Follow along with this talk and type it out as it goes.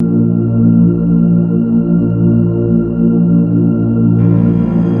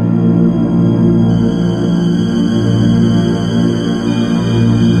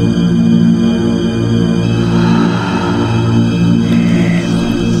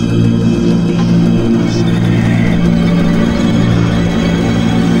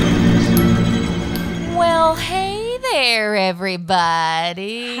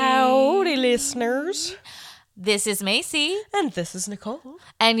listeners. This is Macy. And this is Nicole.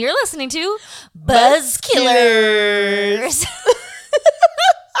 And you're listening to Buzz Killers.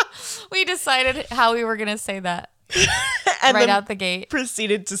 We decided how we were going to say that And right out the gate.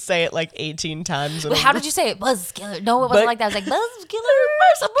 Proceeded to say it like 18 times. Wait, how did you say it? Buzz Killer. No, it wasn't like that. It was like Buzz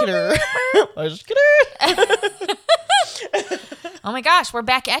Killer. Buzz Killer. Oh my gosh, we're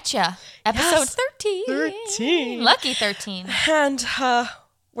back at ya. Episode 13. 13. Lucky 13. And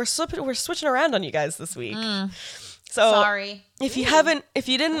we're switching around on you guys this week. So Sorry. if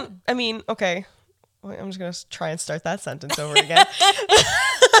you didn't, I mean, okay. Wait, I'm just going to try and start that sentence over again.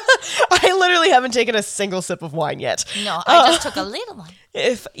 I literally haven't taken a single sip of wine yet. No, I just took a little one.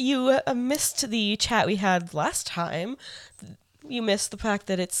 If you missed the chat we had last time, you missed the fact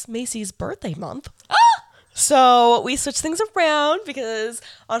that it's Macy's birthday month. So we switched things around because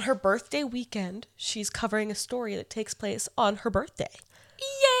on her birthday weekend, she's covering a story that takes place on her birthday.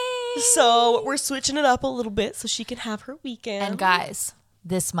 Yay! So we're switching it up a little bit so she can have her weekend. And guys,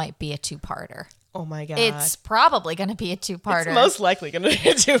 this might be a two-parter. Oh my God. It's probably going to be a two-parter. It's most likely going to be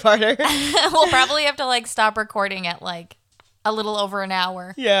a two-parter. We'll probably have to stop recording at a little over an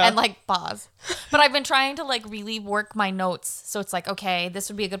hour. Yeah. And pause. But I've been trying to really work my notes. So it's okay, this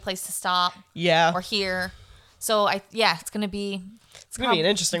would be a good place to stop. Yeah. Or here. So it's going to be... It's going to be an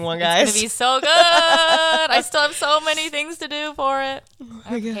interesting one, guys. It's going to be so good. I still have so many things to do for it.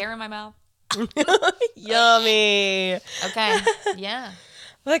 I have hair in my mouth. Yummy. Okay. Yeah.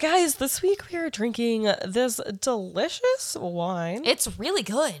 But guys, this week we are drinking this delicious wine. It's really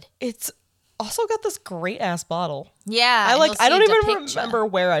good. It's also got this great ass bottle. Yeah. I don't even remember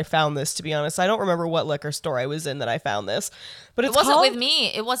where I found this, to be honest. I don't remember what liquor store I was in that I found this. But it wasn't with me.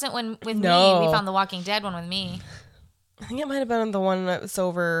 It wasn't with me. We found the Walking Dead one with me. I think it might have been the one that was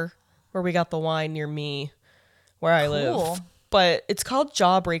over where we got the wine near me, where I live. But it's called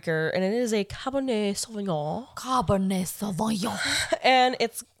Jawbreaker, and it is a Cabernet Sauvignon. Cabernet Sauvignon. And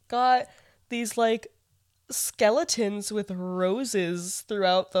it's got these skeletons with roses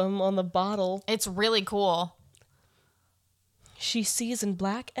throughout them on the bottle. It's really cool. She sees in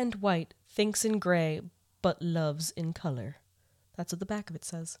black and white, thinks in gray, but loves in color. That's what the back of it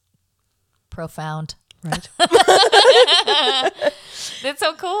says. Profound. Right? It's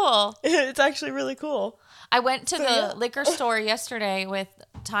so cool. It's actually really cool. I went to the liquor store yesterday with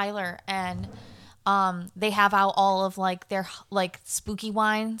Tyler, and they have out all of their spooky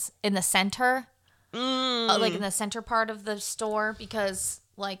wines in the center, in the center part of the store, because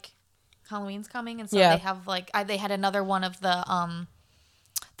Halloween's coming, and so they have they had another one of the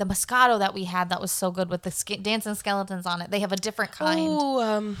Moscato that we had that was so good with the dancing skeletons on it. They have a different kind.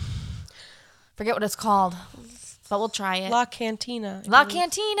 Ooh, forget what it's called, but we'll try it. La Cantina. La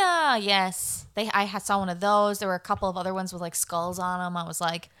Cantina, yes. I saw one of those. There were a couple of other ones with awesome on them. I was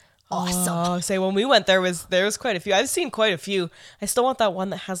like, awesome. Oh, when we went, there was quite a few. I've seen quite a few. I still want that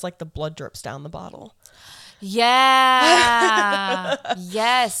one that has the blood drips down the bottle. Yeah.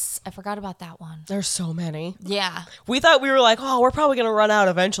 Yes. I forgot about that one. There's so many. Yeah. We thought we were we're probably going to run out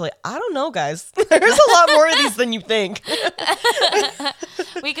eventually. I don't know, guys. There's a lot more of these than you think.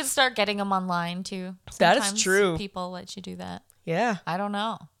 We could start getting them online too. That Sometimes is true. People let you do that. Yeah. I don't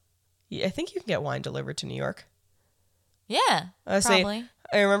know. Yeah, I think you can get wine delivered to New York. Yeah. Probably.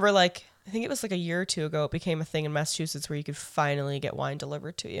 I remember I think it was a year or two ago, it became a thing in Massachusetts where you could finally get wine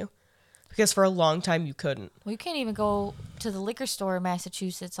delivered to you. Because for a long time you couldn't. Well, you can't even go to the liquor store in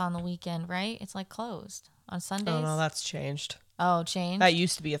Massachusetts on the weekend, right? It's closed on Sundays. Oh, no, that's changed. Oh, changed? That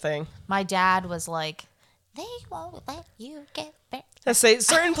used to be a thing. My dad was like, they won't let you get back. I say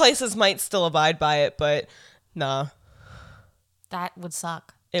certain places might still abide by it, but nah. That would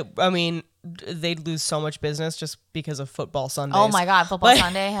suck. They'd lose so much business just because of football Sundays. Oh my God, football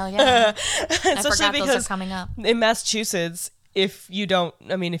Sunday, hell yeah! I forgot because those are coming up. In Massachusetts, if you don't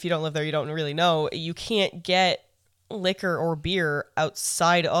live there, you don't really know. You can't get liquor or beer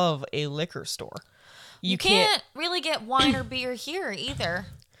outside of a liquor store. You can't really get wine or beer here either.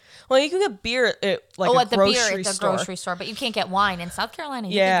 Well, you can get beer at at the grocery store, but you can't get wine in South Carolina.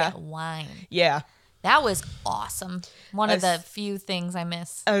 You can get wine. Yeah. That was awesome. One of the few things I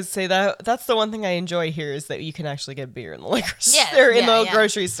miss. I would say that's the one thing I enjoy here is that you can actually get beer in the liquor store, in the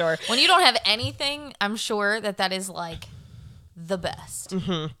grocery store. When you don't have anything, I'm sure that is the best.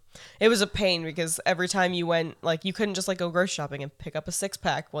 Mm-hmm. It was a pain because every time you went, you couldn't just go grocery shopping and pick up a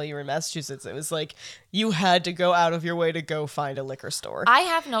 6-pack while you were in Massachusetts. It was you had to go out of your way to go find a liquor store. I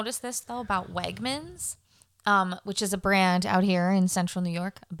have noticed this though about Wegmans, which is a brand out here in central New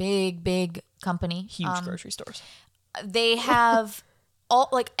York. Big company. Huge grocery stores. They have all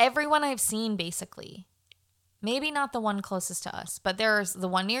everyone I've seen basically maybe not the one closest to us, but there's the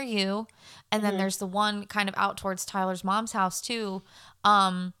one near you, and then there's the one kind of out towards Tyler's mom's house too.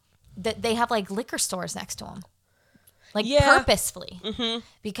 That they have like liquor stores next to them, like purposefully,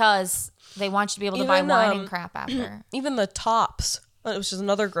 because they want you to be able to buy wine and crap after. Even the Tops, which is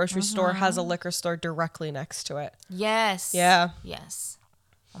another grocery store, has a liquor store directly next to it. Yes. Yeah. Yes.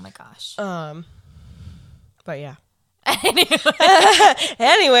 Oh my gosh. But yeah.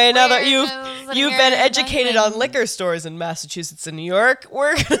 Anyway, now that you've been educated on liquor stores in Massachusetts and New York,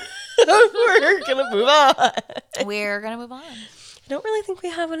 we're gonna move on. We're gonna move on. I don't really think we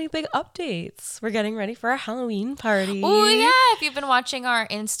have any big updates. We're getting ready for a Halloween party. Oh yeah! If you've been watching our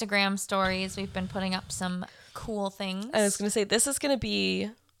Instagram stories, we've been putting up some cool things. I was gonna say this is gonna be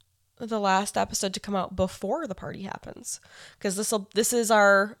the last episode to come out before the party happens, because this is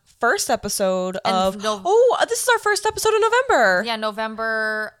our first episode of this is our first episode of November. Yeah,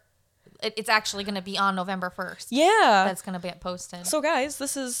 November. It's actually going to be on November 1st. Yeah, that's going to be posted. So guys,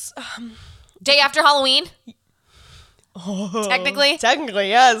 this is day after Halloween. Technically,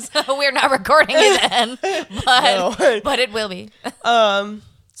 yes. We're not recording it then, but it will be.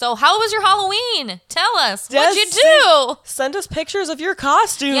 So how was your Halloween? Tell us. What'd you do? Send us pictures of your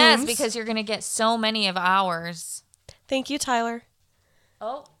costumes. Yes, because you're going to get so many of ours. Thank you, Tyler.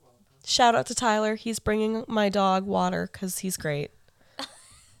 Oh. Shout out to Tyler. He's bringing my dog water because he's great.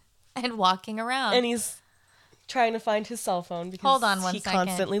 And walking around. And he's trying to find his cell phone because Hold on one he second.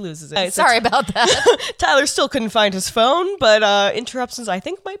 Constantly loses it. Sorry about that. Tyler still couldn't find his phone, but interruptions I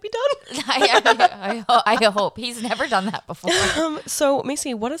think might be done. I hope. He's never done that before. So,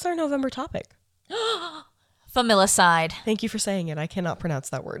 Macy, what is our November topic? Familicide. Thank you for saying it. I cannot pronounce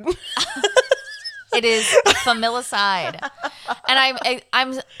that word. It is familicide.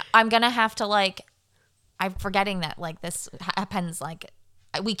 And I'm going to have to I'm forgetting that this happens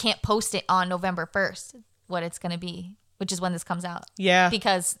we can't post it on November 1st, what it's going to be, which is when this comes out. Yeah.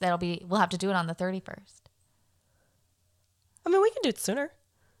 Because we'll have to do it on the 31st. I mean, we can do it sooner.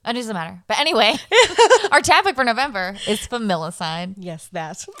 It doesn't matter. But anyway, our topic for November is familicide. Yes,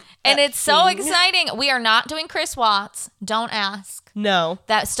 that. And it's so exciting. We are not doing Chris Watts. Don't ask. No.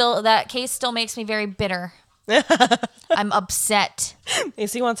 That case still makes me very bitter. I'm upset.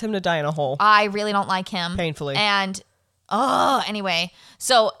 Macy wants him to die in a hole. I really don't like him. Painfully. And, anyway.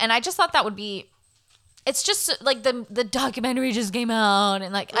 So, and I just thought that would be, it's just the documentary just came out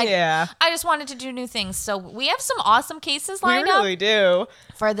and I just wanted to do new things. So we have some awesome cases lined up. We really do.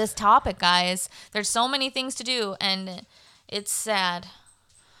 For this topic, guys. There's so many things to do and it's sad.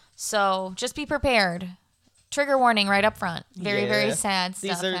 So just be prepared. Trigger warning right up front. Very, very sad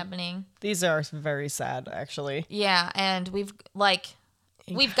stuff happening. These are very sad, actually. Yeah, and we've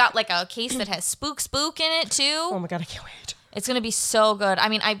got a case that has spook in it too. Oh my God, I can't wait. It's going to be so good. I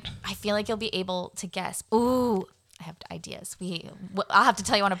mean, I feel like you'll be able to guess. Ooh, I have ideas. I'll have to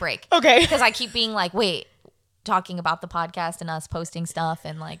tell you on a break. Okay. Because I keep being wait, talking about the podcast and us posting stuff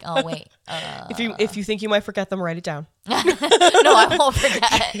and oh, wait. If you think you might forget them, write it down. No, I won't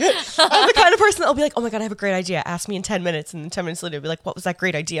forget. I'm the kind of person that'll be like, oh my God, I have a great idea. Ask me in 10 minutes. And then 10 minutes later, I'll be like, what was that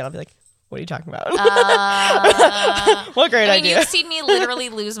great idea? And I'll be like, what are you talking about? What great idea. You've seen me literally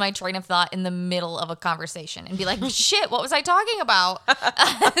lose my train of thought in the middle of a conversation and be like, shit, what was I talking about?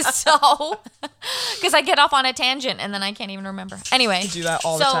 So, because I get off on a tangent and then I can't even remember. Anyway. You do that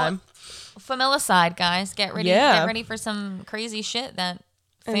all the time. Familicide, guys. Get ready. Yeah. Get ready for some crazy shit that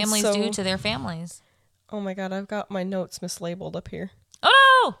families do to their families. Oh my God, I've got my notes mislabeled up here.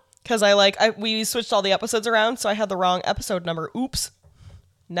 Oh no! Because we switched all the episodes around, so I had the wrong episode number. Oops.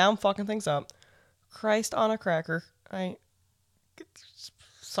 Now I'm fucking things up. Christ on a cracker.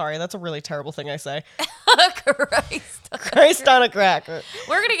 Sorry, that's a really terrible thing I say. Christ on a cracker.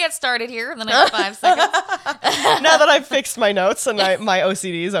 We're going to get started here in the next 5 seconds. Now that I've fixed my notes and my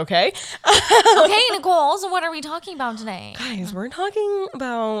OCD is okay. Okay, Nicole, so what are we talking about today? Guys, we're talking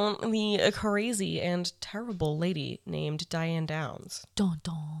about the crazy and terrible lady named Diane Downs. Dun,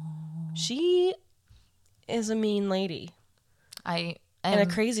 dun. She is a mean lady. And a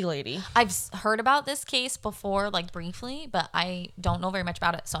crazy lady. I've heard about this case before, briefly, but I don't know very much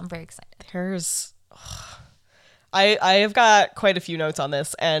about it, so I'm very excited. I have got quite a few notes on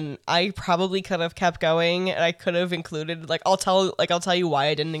this, and I probably could have kept going, and I could have included I'll tell you why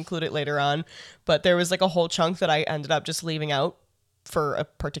I didn't include it later on, but there was a whole chunk that I ended up just leaving out for a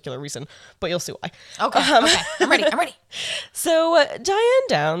particular reason, but you'll see why. Okay, I'm ready. So Diane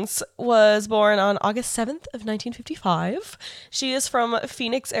Downs was born on August 7th of 1955. She is from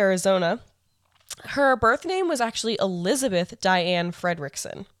Phoenix, Arizona. Her birth name was actually Elizabeth Diane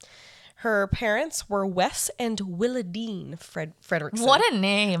Fredrickson. Her parents were Wes and Willadine Fredrickson. What a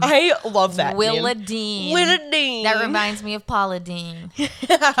name. I love that Willadine. name. Willadine. That reminds me of Paula Deen.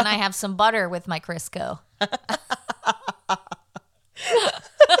 Can I have some butter with my Crisco?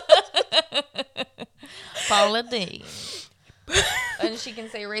 Paula Deen. And she can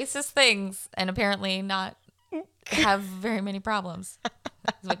say racist things and apparently not have very many problems.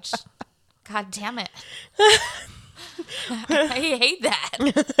 Which, God damn it. I hate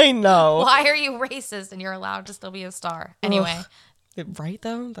that. I know. Why are you racist and you're allowed to still be a star? Anyway. Right,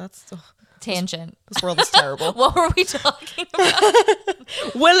 though? That's... Tangent. This world is terrible. What were we talking about?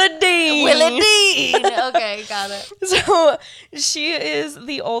 Willadine. Willadine. Okay, got it. So she is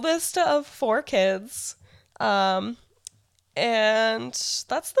the oldest of 4 kids. And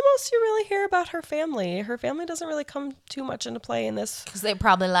that's the most you really hear about her family. Her family doesn't really come too much into play in this. Because they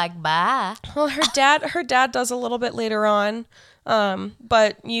probably like, bye. Well, her dad does a little bit later on.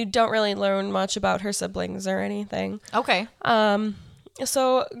 But you don't really learn much about her siblings or anything. Okay.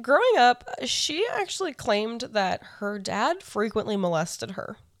 So growing up, she actually claimed that her dad frequently molested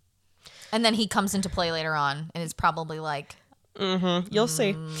her. And then he comes into play later on and is probably like... You'll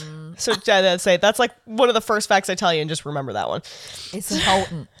see. So I'd say that's like one of the first facts I tell you, and just remember that one. It's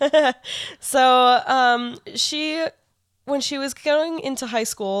important. So when she was going into high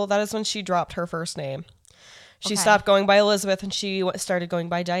school, that is when she dropped her first name. She stopped going by Elizabeth and she started going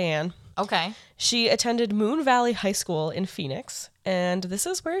by Diane. Okay. She attended Moon Valley High School in Phoenix, and this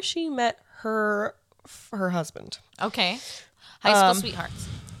is where she met her husband. Okay. High school sweethearts.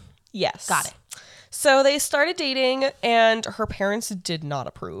 Yes. Got it. So they started dating, and her parents did not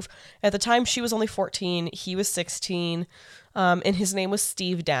approve. At the time, she was only 14. He was 16, and his name was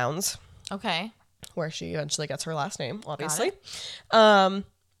Steve Downs. Okay. Where she eventually gets her last name, obviously.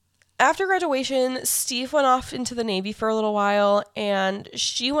 After graduation, Steve went off into the Navy for a little while, and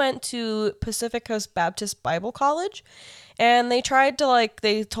she went to Pacific Coast Baptist Bible College. And they tried to,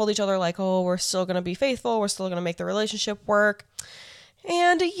 they told each other, oh, we're still going to be faithful. We're still going to make the relationship work.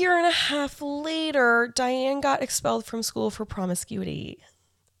 And a year and a half later, Diane got expelled from school for promiscuity.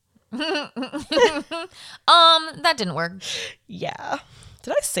 That didn't work. Yeah.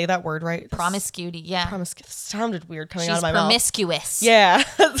 Did I say that word right? Promiscuity, yeah. Sounded weird coming She's out of my mouth. promiscuous. Yeah.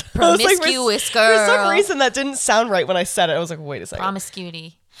 Promiscuous girl. For some reason, that didn't sound right when I said it. I was like, wait a second.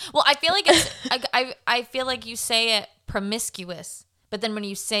 Promiscuity. Well, I feel like it's. I feel like you say it promiscuous, but then when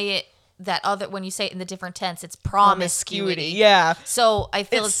you say it when you say it in the different tense, it's promiscuity. Yeah. So I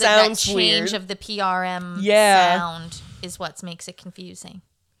feel it's that change weird. of the PRM sound is what makes it confusing.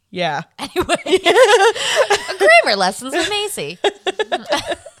 Yeah. Anyway, grammar lessons with Macy.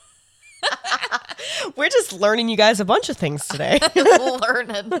 We're just learning you guys a bunch of things today.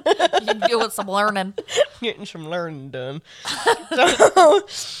 Learning. You're doing some learning. Getting some learning done.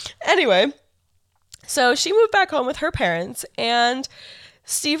 Anyway, so she moved back home with her parents, and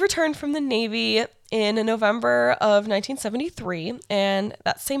Steve returned from the Navy in November of 1973, and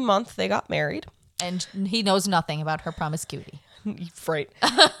that same month they got married. And he knows nothing about her promiscuity. Right.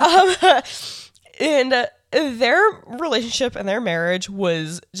 And their relationship and their marriage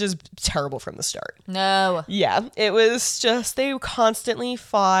was just terrible from the start. No. Yeah, it was just they constantly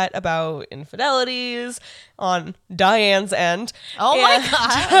fought about infidelities on Diane's end. Oh my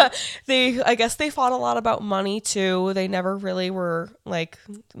God. I guess they fought a lot about money too. They never really were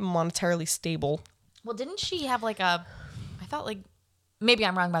monetarily stable. Well, didn't she have I thought maybe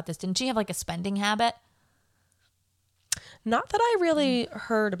I'm wrong about this. Didn't she have a spending habit? Not that I really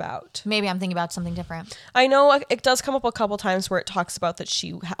heard about. Maybe I'm thinking about something different. I know it does come up a couple times where it talks about that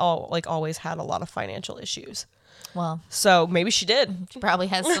she always had a lot of financial issues. Well, so maybe she did. She probably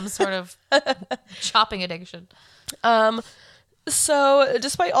has some sort of shopping addiction. So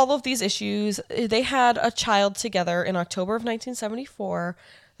despite all of these issues, they had a child together in October of 1974.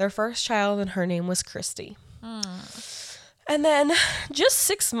 Their first child, and her name was Christy. And then just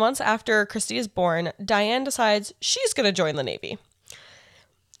 6 months after Christy is born, Diane decides she's going to join the Navy.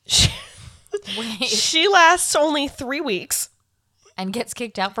 She lasts only 3 weeks. And gets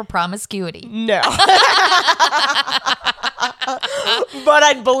kicked out for promiscuity. No. But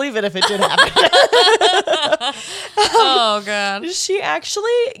I'd believe it if it did happen. Oh, God. She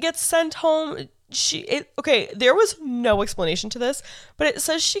actually gets sent home. There was no explanation to this, but it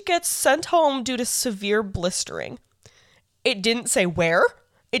says she gets sent home due to severe blistering. It didn't say where.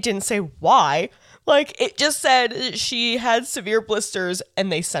 It didn't say why. It just said she had severe blisters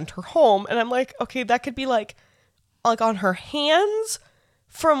and they sent her home. And I'm like, okay, that could be on her hands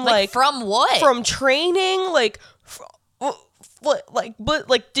from from what? From training,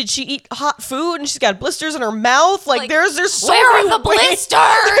 like, did she eat hot food and she's got blisters in her mouth? Like there's so where many are the ways, blisters?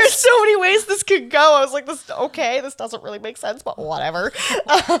 There's so many ways this could go. I was like, this doesn't really make sense, but whatever.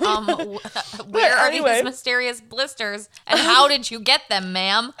 Where are these mysterious blisters, and how did you get them,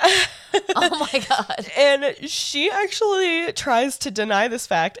 ma'am? Oh my God. And she actually tries to deny this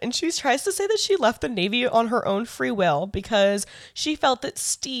fact, and she tries to say that she left the Navy on her own free will because she felt that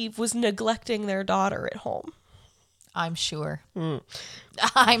Steve was neglecting their daughter at home. I'm sure.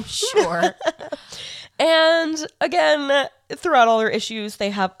 I'm sure. And again, throughout all their issues, they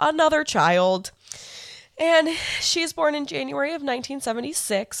have another child. And she's born in January of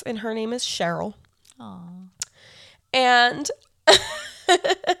 1976, and her name is Cheryl. Aww. And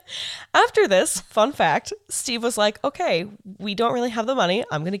after this, fun fact, Steve was like, okay, we don't really have the money.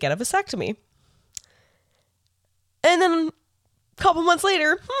 I'm going to get a vasectomy. And then a couple months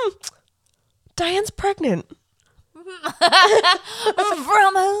later, Diane's pregnant.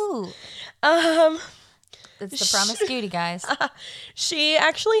 From who? It's the promiscuity, guys. She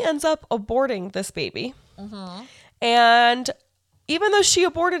actually ends up aborting this baby. Mm-hmm. And even though she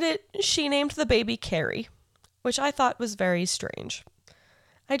aborted it, she named the baby Carrie, which I thought was very strange.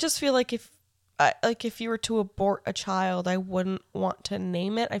 I just feel like if you were to abort a child, I wouldn't want to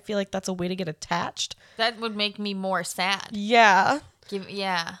name it. I feel like that's a way to get attached. That would make me more sad. Yeah.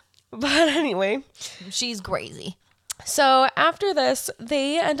 Yeah. But anyway. She's crazy. So after this,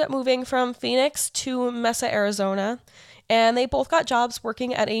 they end up moving from Phoenix to Mesa, Arizona, and they both got jobs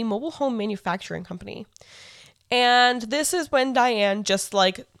working at a mobile home manufacturing company. And this is when Diane just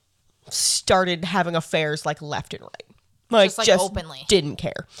like started having affairs like left and right. Just openly. Didn't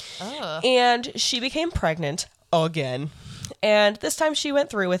care. Oh. And she became pregnant again. And this time she went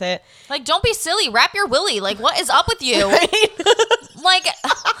through with it. Like, don't be silly. Wrap your willy. Like, what is up with you? Like...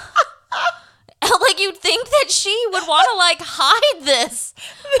 Like, you'd think that she would want to, like, hide this.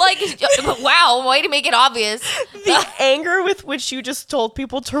 Like, wow, way to make it obvious. The anger with which you just told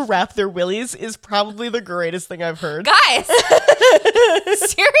people to wrap their willies is probably the greatest thing I've heard. Guys,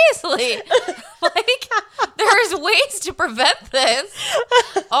 seriously. Like, there's ways to prevent this.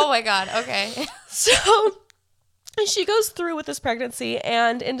 Oh, my God. Okay. So... she goes through with this pregnancy,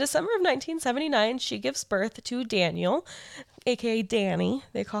 and in December of 1979, she gives birth to Daniel, aka Danny.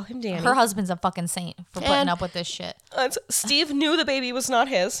 They call him Danny. Her husband's a fucking saint for putting up with this shit. Steve knew the baby was not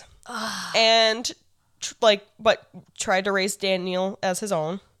his, and but tried to raise Daniel as his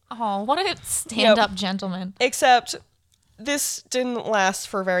own. Oh, what a stand-up gentleman. Except this didn't last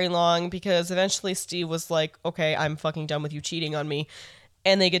for very long because eventually Steve was like, "Okay, I'm fucking done with you cheating on me."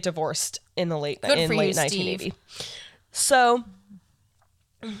 And they get divorced in the late 1980. So,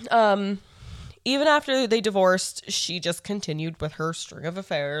 even after they divorced, she just continued with her string of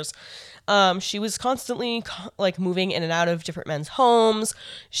affairs. She was constantly like moving in and out of different men's homes.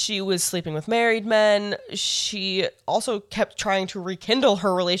 She was sleeping with married men. She also kept trying to rekindle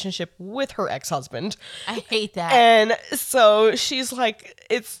her relationship with her ex-husband. I hate that. And so she's like,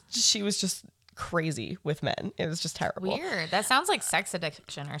 she was just crazy with men. It was just terrible. Weird. That sounds like sex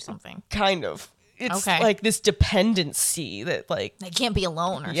addiction or something. Kind of. It's like this dependency that like they can't be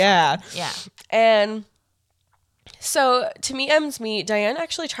alone or something. Yeah. Yeah. And so to meet ends meet, Diane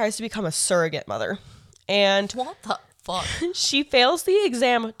actually tries to become a surrogate mother. And what the fuck? She fails the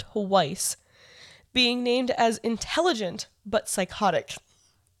exam twice, being named as intelligent but psychotic.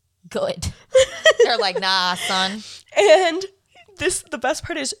 Good. They're like, nah, son. And the best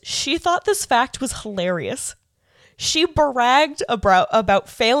part is she thought this fact was hilarious. She bragged about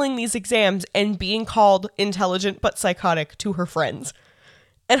failing these exams and being called intelligent but psychotic to her friends.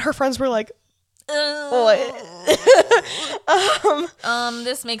 And her friends were like, what?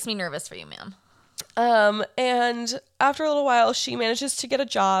 This makes me nervous for you, ma'am. And after a little while, she manages to get a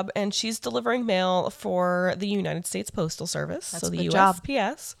job, and she's delivering mail for the United States Postal Service, That's so the a good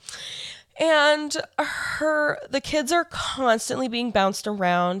USPS. And the kids are constantly being bounced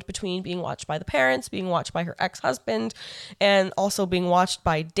around between being watched by the parents, being watched by her ex-husband, and also being watched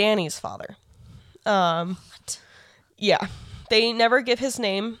by Danny's father. What? Yeah. They never give his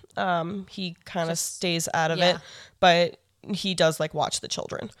name. He kind of stays out of it, but he does like watch the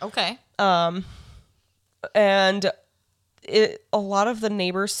children. Okay. And a lot of the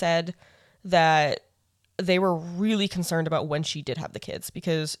neighbors said that they were really concerned about when she did have the kids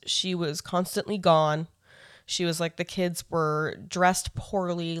because she was constantly gone. She was like, the kids were dressed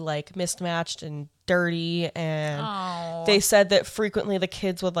poorly, like mismatched and dirty. And they said that frequently the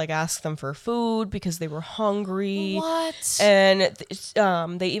kids would like ask them for food because they were hungry. What? And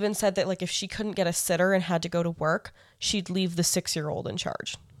they even said that like if she couldn't get a sitter and had to go to work, she'd leave the 6-year-old in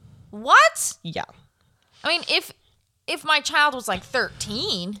charge. What? Yeah. I mean, if if my child was like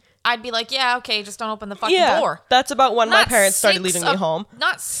 13, I'd be like, yeah, okay, just don't open the fucking door. That's about when my Not parents started 6 leaving me home.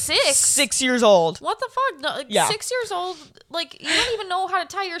 Not 6. 6 years old. What the fuck? No, like, Yeah. 6 years old. Like, you don't even know how to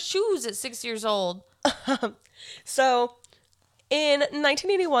tie your shoes at 6 years old. So, in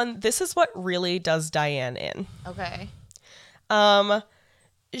 1981, this is what really does Diane in. Okay.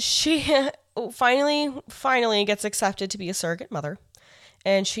 She finally gets accepted to be a surrogate mother,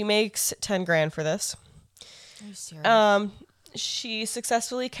 and she makes 10 grand for this. Are you serious? She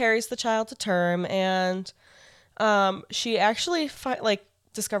successfully carries the child to term, and she actually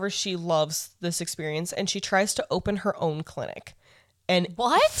discovers she loves this experience, and she tries to open her own clinic, and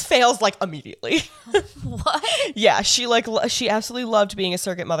What? fails like immediately. What? Yeah, she absolutely loved being a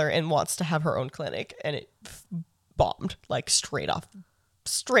surrogate mother and wants to have her own clinic, and it bombed like straight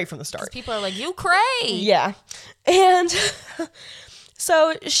from the start. People are like, you cray. Yeah, and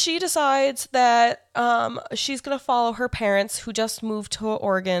so she decides that she's going to follow her parents who just moved to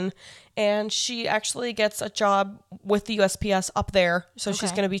Oregon, and she actually gets a job with the USPS up there, so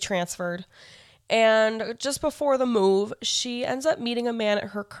she's going to be transferred. And just before the move, she ends up meeting a man at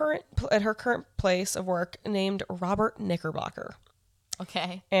her current place of work named Robert Knickerbocker.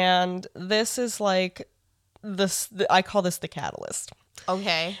 Okay. And this is like I call this the catalyst.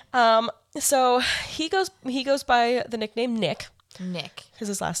 Okay. So he goes by the nickname Nick. Nick. Because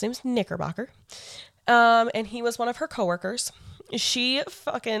his last name's Knickerbocker. And he was one of her coworkers. She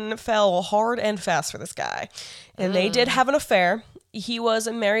fucking fell hard and fast for this guy. And they did have an affair. He was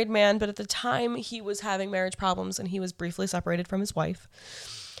a married man, but at the time he was having marriage problems, and he was briefly separated from his wife.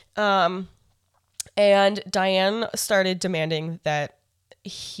 And Diane started demanding that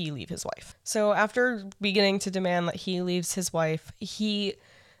he leave his wife. So after beginning to demand that he leaves his wife, she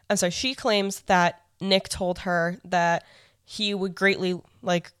claims that Nick told her that he would greatly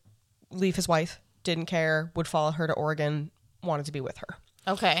leave his wife, didn't care, would follow her to Oregon, wanted to be with her.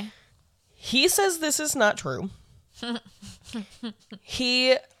 Okay. He says this is not true.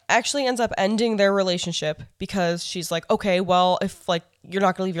 He actually ends up ending their relationship because she's like, okay, well, if you're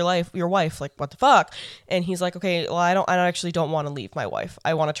not gonna leave your wife, like what the fuck? And he's like, okay, well, I don't want to leave my wife.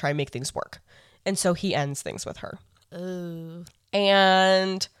 I want to try and make things work. And so he ends things with her. Ooh.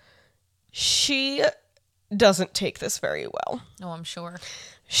 And she doesn't take this very well. Oh, I'm sure.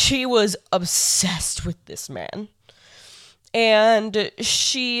 She was obsessed with this man. And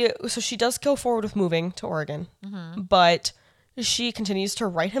she does go forward with moving to Oregon, but she continues to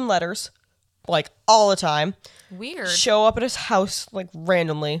write him letters, all the time. Weird. Show up at his house,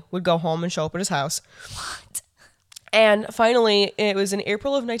 randomly. Would go home and show up at his house. What? And finally, it was in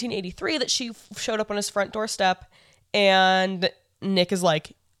April of 1983 that she showed up on his front doorstep, and Nick is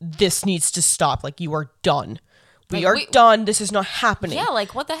like, this needs to stop. You are done. We are done. This is not happening. Yeah,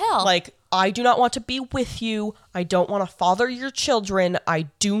 what the hell? I do not want to be with you. I don't want to father your children. I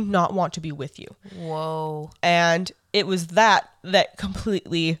do not want to be with you. Whoa. And it was that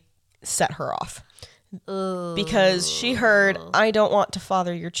completely set her off. Ugh. Because she heard, I don't want to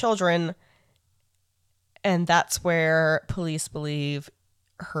father your children. And that's where police believe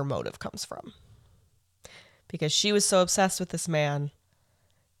her motive comes from. Because she was so obsessed with this man,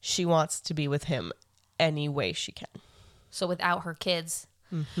 she wants to be with him any way she can. So without her kids.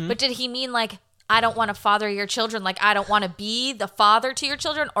 Mm-hmm. But did he mean I don't want to father your children, I don't want to be the father to your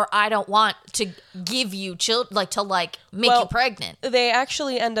children, or I don't want to give you children, make you pregnant? They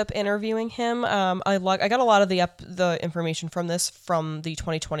actually end up interviewing him. I got a lot of the information from the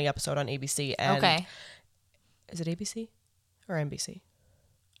 2020 episode on ABC. And okay. Is it ABC or NBC?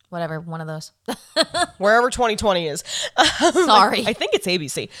 Whatever, one of those. Wherever 2020 is. Sorry. I think it's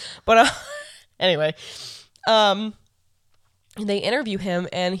ABC. But anyway, they interview him,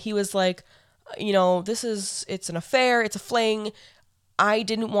 and he was like, it's an affair, it's a fling. I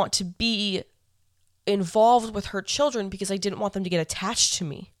didn't want to be involved with her children because I didn't want them to get attached to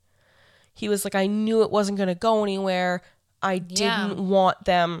me. He was like, I knew it wasn't going to go anywhere. I didn't want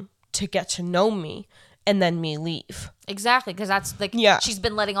them to get to know me and then me leave. Exactly, because that's she's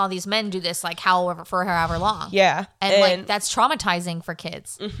been letting all these men do this however long. Yeah. And that's traumatizing for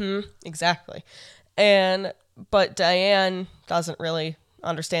kids. Mm-hmm, exactly. But Diane doesn't really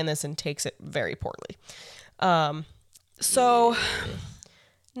understand this and takes it very poorly. So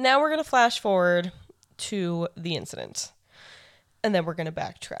now we're going to flash forward to the incident, and then we're going to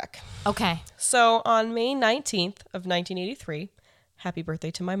backtrack. Okay. So on May 19th of 1983, happy birthday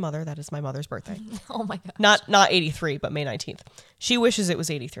to my mother. That is my mother's birthday. Oh my gosh. Not 83, but May 19th. She wishes it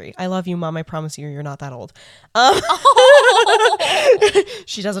was 83. I love you, Mom. I promise you're not that old.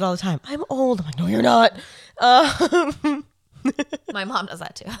 She does it all the time. I'm old. I'm like, no, you're not. My mom does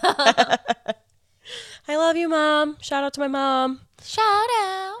that too. I love you, Mom. Shout out to my mom. Shout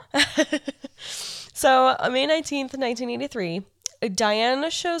out. So, May 19th, 1983, Diane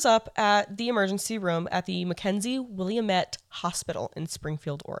shows up at the emergency room at the Mackenzie Williamette Hospital in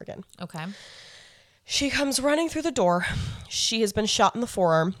Springfield, Oregon. Okay. She comes running through the door. She has been shot in the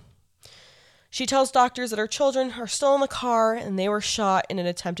forearm. She tells doctors that her children are still in the car and they were shot in an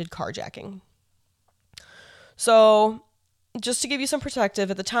attempted carjacking. So, just to give you some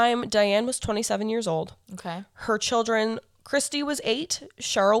perspective, at the time, Diane was 27 years old. Okay. Her children, Christy was 8,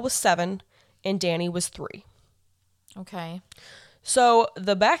 Cheryl was 7, and Danny was 3. Okay. So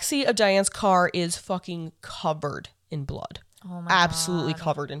the backseat of Diane's car is fucking covered in blood. Oh my Absolutely God.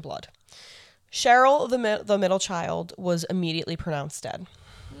 covered in blood. Cheryl, the middle child, was immediately pronounced dead.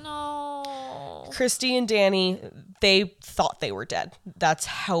 No. Christy and Danny, they thought they were dead. That's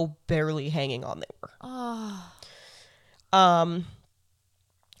how barely hanging on they were. Oh.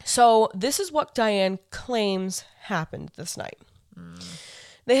 So this is what Diane claims happened this night.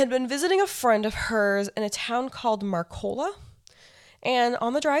 They had been visiting a friend of hers in a town called Marcola, and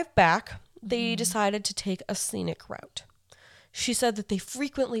on the drive back, they decided to take a scenic route. She said that they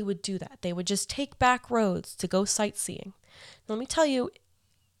frequently would do that. They would just take back roads to go sightseeing. Let me tell you,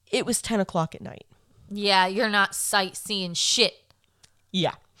 it was 10 o'clock at night. Yeah, you're not sightseeing shit.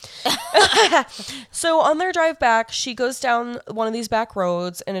 Yeah. So on their drive back, she goes down one of these back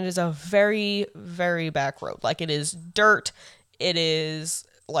roads, and it is a very, very back road. Like, it is dirt. It is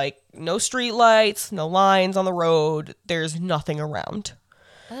like no street lights, no lines on the road. There's nothing around.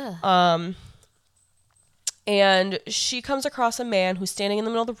 Ugh. And she comes across a man who's standing in the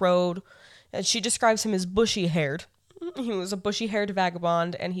middle of the road, and she describes him as bushy-haired. He was a bushy-haired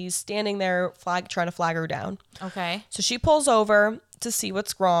vagabond, and he's standing there trying to flag her down. Okay. So she pulls over to see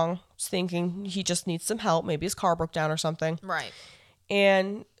what's wrong, thinking he just needs some help. Maybe his car broke down or something. Right.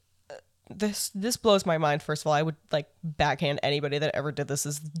 And this blows my mind. First of all, I would like backhand anybody that ever did this.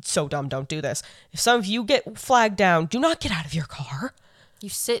 Is so dumb. Don't do this. If some of you get flagged down, do not get out of your car. You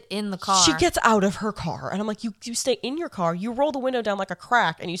sit in the car. She gets out of her car, and I'm like, you stay in your car. You roll the window down like a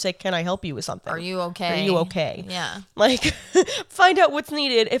crack, and you say, "Can I help you with something? Are you okay? Are you okay?" Yeah. Like, find out what's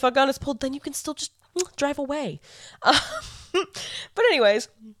needed. If a gun is pulled, then you can still just drive away. But anyways,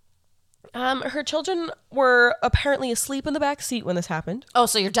 her children were apparently asleep in the back seat when this happened. Oh,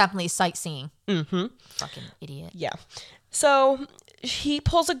 so you're definitely sightseeing. Mm-hmm. Fucking idiot. Yeah. So he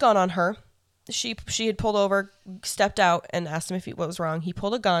pulls a gun on her. She had pulled over, stepped out, and asked him what was wrong. He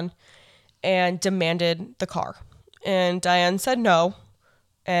pulled a gun and demanded the car. And Diane said no.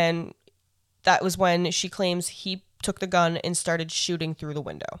 And that was when she claims he took the gun and started shooting through the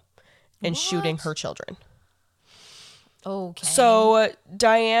window and shooting her children. Okay. So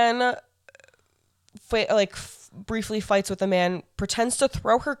Diane briefly fights with the man, pretends to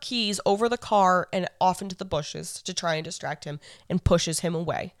throw her keys over the car and off into the bushes to try and distract him, and pushes him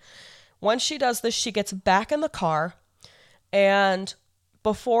away. Once she does this, she gets back in the car, and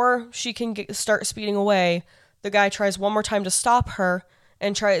before she can start speeding away, the guy tries one more time to stop her,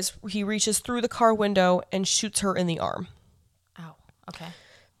 and he reaches through the car window and shoots her in the arm. Ow. Okay.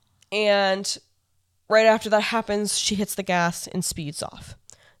 And right after that happens, she hits the gas and speeds off.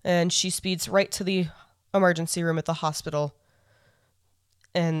 And she speeds right to the emergency room at the hospital.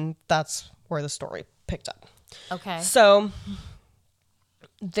 And that's where the story picked up. Okay. So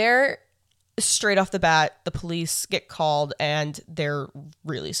they're straight off the bat, the police get called and they're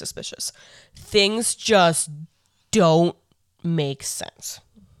really suspicious. Things just don't make sense.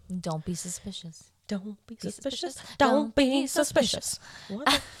 Don't be suspicious. Don't be suspicious. suspicious. Don't be suspicious. What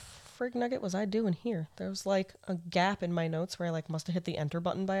the frig nugget was I doing here? There was like a gap in my notes where I like must have hit the enter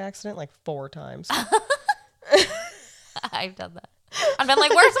button by accident like 4 times. I've done that. I've been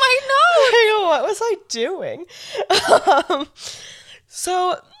like, where's my note? I know, what was I doing?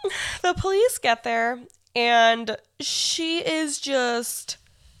 So the police get there and she is just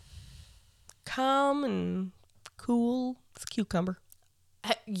calm and cool as a cucumber.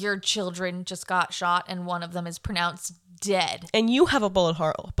 Your children just got shot and one of them is pronounced dead. And you have a bullet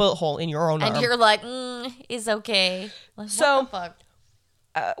hole in your own arm. And you're like, it's okay. Like, So, what the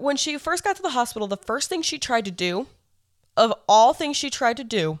fuck? When she first got to the hospital, the first thing she tried to do, of all things she tried to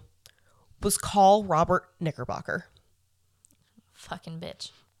do, was call Robert Knickerbocker. Fucking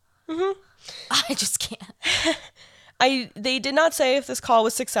bitch. Mm-hmm. I just can't. They did not say if this call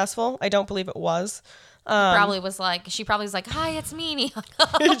was successful. I don't believe it was. She probably was like, hi, it's me.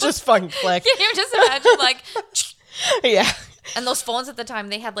 It just fucking clicked. Can you just imagine, like, Yeah. and those phones at the time,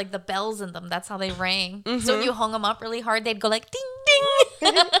 they had like the bells in them. That's how they rang. Mm-hmm. So when you hung them up really hard, they'd go like, ding,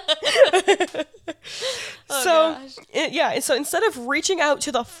 ding. So, Yeah, and so instead of reaching out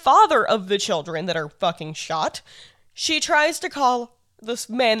to the father of the children that are fucking shot, she tries to call this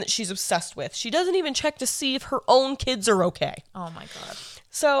man that she's obsessed with. She doesn't even check to see if her own kids are okay. Oh my God.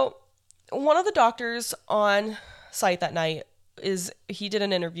 So one of the doctors on site that night he did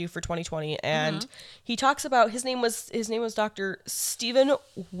an interview for 2020, and he talks about his name was Dr. Stephen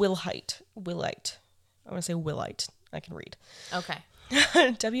Wilhite. I want to say Willite. I can read. Okay.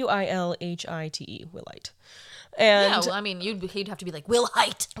 Wilhite. Willite. And yeah, well, I mean, he'd have to be like Will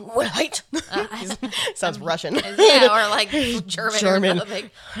Height. Willite. Sounds Russian. Yeah, or like German. Or something.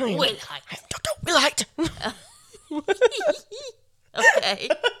 Will Height. Dr. Willite. Okay.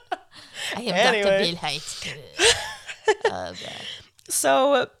 I am Dr. Will Height. Okay.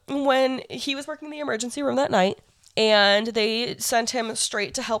 So when he was working in the emergency room that night, and they sent him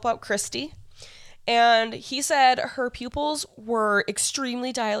straight to help out Christy, and he said her pupils were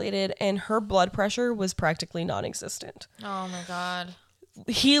extremely dilated and her blood pressure was practically non-existent. Oh my God.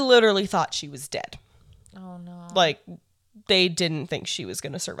 He literally thought she was dead. Oh no. Like, they didn't think she was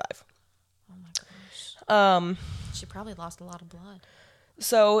going to survive. Oh my gosh. She probably lost a lot of blood.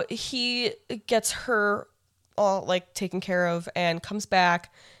 So he gets her all like taken care of and comes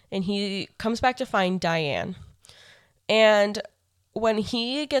back, and he comes back to find Diane. And when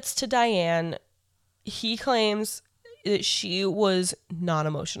he gets to Diane, he claims that she was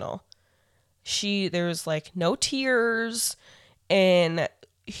non-emotional. There was like no tears, and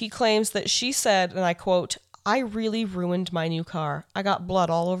he claims that she said, and I quote, "I really ruined my new car. I got blood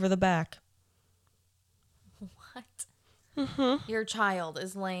all over the back." What? Your child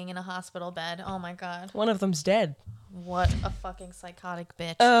is laying in a hospital bed. Oh my God. One of them's dead. What a fucking psychotic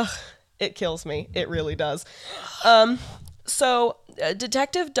bitch. Ugh, it kills me. It really does. So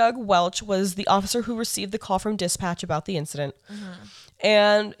Detective Doug Welch was the officer who received the call from dispatch about the incident.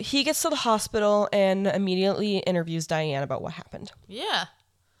 And he gets to the hospital and immediately interviews Diane about what happened. Yeah.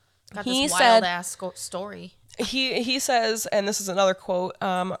 Got He this said- wild ass story. He says, and this is another quote,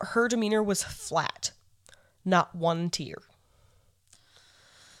 her demeanor was flat. Not one tear.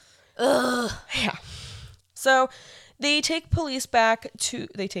 Ugh. Yeah. So police take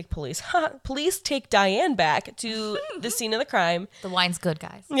Diane back to the scene of the crime. The wine's good,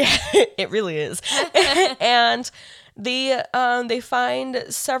 guys. Yeah, it really is. And they find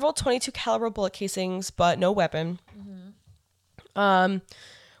several .22 caliber bullet casings, but no weapon. When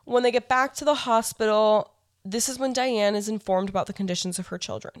they get back to the hospital, this is when Diane is informed about the conditions of her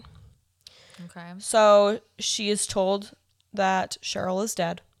children. Okay. So she is told that Cheryl is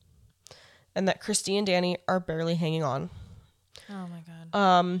dead and that Christy and Danny are barely hanging on. Oh my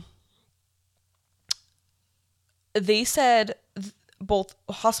God. They said, both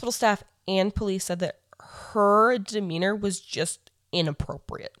hospital staff and police said that her demeanor was just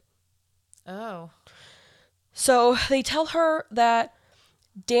inappropriate. Oh. So they tell her that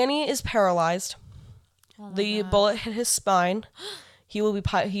Danny is paralyzed. Oh my The God. bullet hit his spine.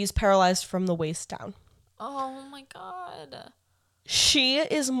 He's paralyzed from the waist down. Oh my God. She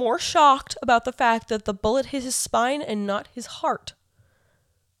is more shocked about the fact that the bullet hit his spine and not his heart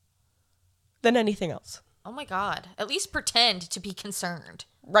than anything else. Oh my God. At least pretend to be concerned.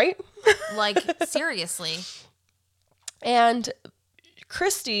 Right? Like, seriously. And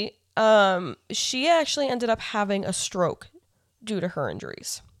Christy, she actually ended up having a stroke due to her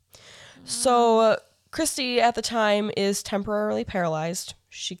injuries. So Christy at the time is temporarily paralyzed.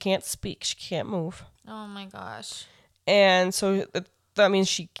 She can't speak. She can't move. Oh my gosh. And so that means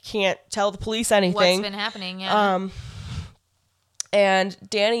she can't tell the police anything. What's been happening? Yeah. And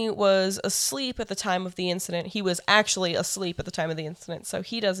Danny was asleep at the time of the incident. He was actually asleep at the time of the incident, so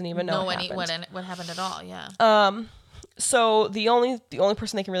he doesn't even know what happened. What happened at all. Yeah. So the only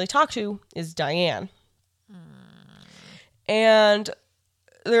person they can really talk to is Diane. And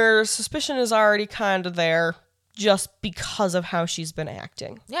their suspicion is already kind of there just because of how she's been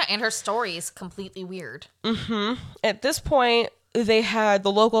acting. Yeah, and her story is completely weird. At this point, they had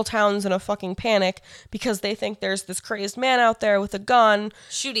the local towns in a fucking panic because they think there's this crazed man out there with a gun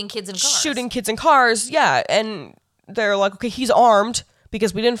Shooting kids in cars. Yeah, and they're like, okay, he's armed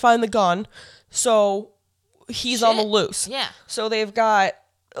because we didn't find the gun, so he's on the loose. Yeah. So they've got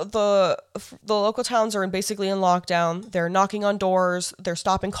the local towns are basically in lockdown. They're knocking on doors. They're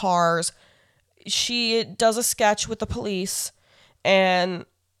stopping cars. She does a sketch with the police, and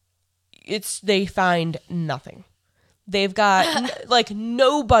they find nothing. They've got like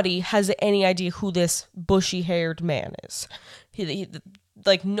nobody has any idea who this bushy-haired man is.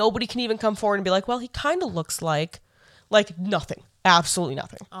 Like nobody can even come forward and be like, well, he kind of looks like nothing, absolutely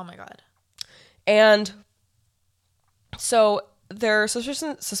nothing. Oh my God. And so their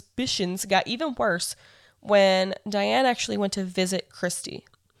suspicions got even worse when Diane actually went to visit Christy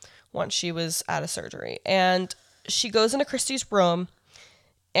once she was out of surgery. And she goes into Christy's room,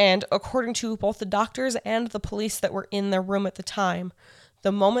 and according to both the doctors and the police that were in their room at the time,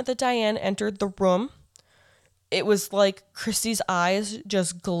 the moment that Diane entered the room, it was like Christy's eyes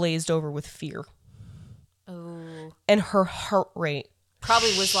just glazed over with fear. Oh. And her heart rate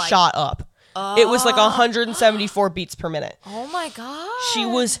probably was like shot up. It was like 174 beats per minute. Oh my God. She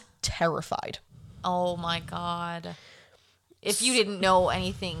was terrified. Oh my God. If you didn't know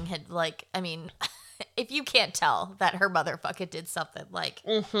anything had like, I mean, if you can't tell that her mother fucking did something, like,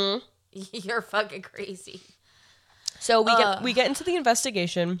 you're fucking crazy. So we get into the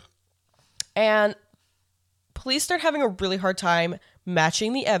investigation, and police start having a really hard time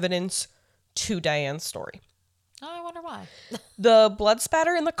matching the evidence to Diane's story. Oh, I wonder why. The blood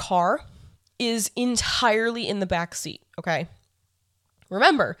spatter in the car is entirely in the back seat, okay?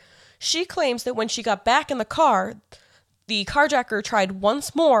 Remember, she claims that when she got back in the car, the carjacker tried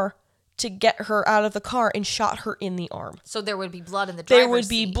once more to get her out of the car and shot her in the arm. So there would be blood in the driver's seat. There would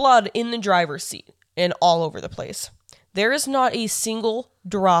be blood in the driver's seat and all over the place. There is not a single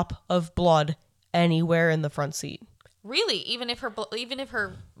drop of blood anywhere in the front seat. Really? Even if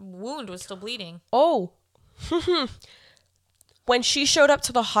her wound was still bleeding? Oh. When she showed up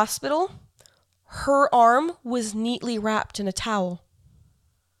to the hospital, her arm was neatly wrapped in a towel.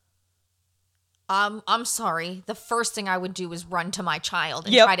 I'm sorry. The first thing I would do is run to my child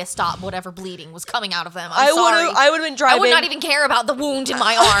and try to stop whatever bleeding was coming out of them. I'm sorry. I would have been driving. I would not even care about the wound in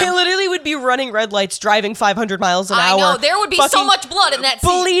my arm. I literally would be running red lights, driving 500 miles an hour. I know. There would be so much blood in that seat.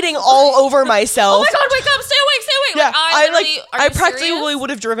 Bleeding all over myself. Oh my God, wake up. Stay awake. Stay awake. Yeah, Like, I practically would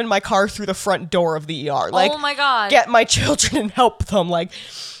have driven my car through the front door of the ER. Like, oh my God. Get my children and help them. Like,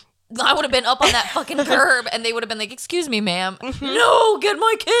 I would have been up on that fucking curb, and they would have been like, "Excuse me, ma'am." No, get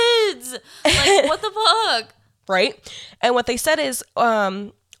my kids. Like, what the fuck? Right? And what they said is,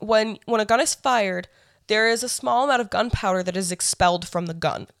 when a gun is fired, there is a small amount of gunpowder that is expelled from the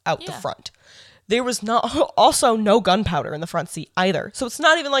gun out the front. There was also no gunpowder in the front seat either. So it's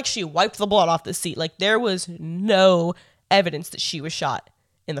not even like she wiped the blood off the seat. Like, there was no evidence that she was shot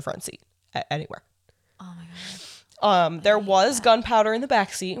in the front seat anywhere. Oh my God. There was gunpowder in the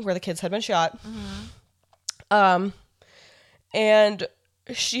back seat where the kids had been shot. And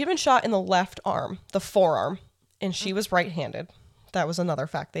she had been shot in the left arm, the forearm, and she was right-handed. That was another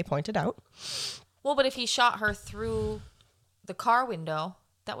fact they pointed out. Well, but if he shot her through the car window,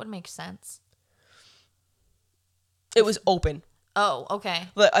 that would make sense. It was open. Oh, okay.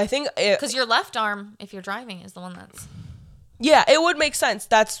 But I think because your left arm, if you're driving, is the one that's. Yeah, it would make sense.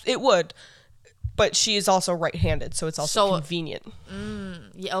 It would. But she is also right-handed, so it's also convenient.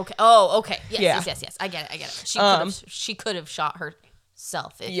 Yeah. Okay. Oh. Okay. Yes. Yes. I get it. She could have shot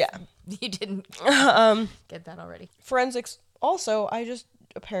herself. If you didn't get that already. Forensics. Also, I just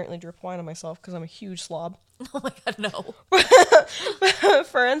apparently drip wine on myself because I'm a huge slob. Oh my God, no.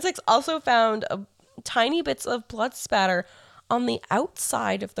 Forensics also found tiny bits of blood spatter on the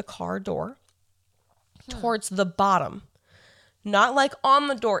outside of the car door towards the bottom. Not like on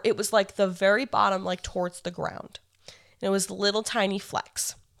the door. It was like the very bottom, like towards the ground. And it was little tiny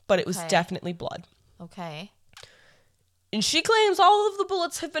flecks, but it was definitely blood. Okay. And she claims all of the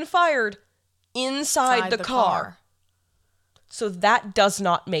bullets have been fired inside the car. So that does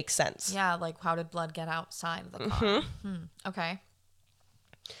not make sense. Yeah, like how did blood get outside of the car? Okay.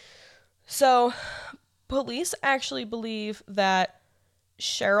 So police actually believe that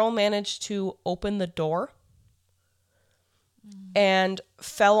Cheryl managed to open the door and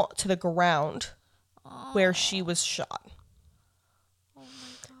fell to the ground where she was shot. Oh my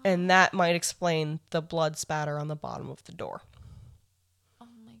God. And that might explain the blood spatter on the bottom of the door. Oh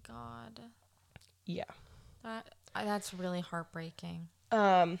my God. Yeah. That's really heartbreaking. I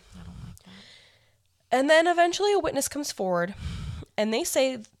don't like that. And then eventually a witness comes forward, and they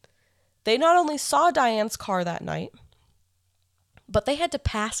say they not only saw Diane's car that night, but they had to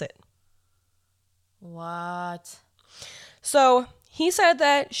pass it. What? So he said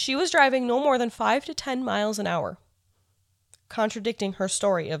that she was driving no more than 5 to 10 miles an hour, contradicting her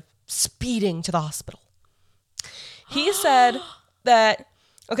story of speeding to the hospital. He said that,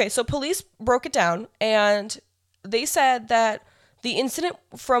 okay, so police broke it down, and they said that the incident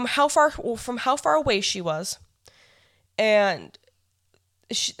from how far away she was, and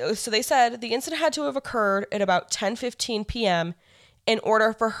so they said the incident had to have occurred at about 10:15 p.m. in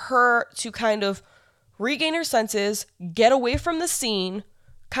order for her to kind of regain her senses, get away from the scene,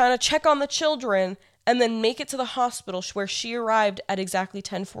 kind of check on the children, and then make it to the hospital where she arrived at exactly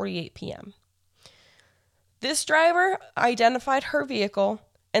 10:48 p.m. This driver identified her vehicle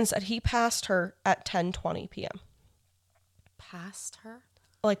and said he passed her at 10:20 p.m. Past her?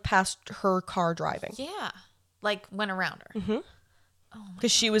 Like past her car driving. Yeah. Like went around her. Mm-hmm. Oh my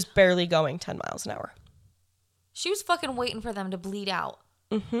Because she was barely going 10 miles an hour. She was fucking waiting for them to bleed out.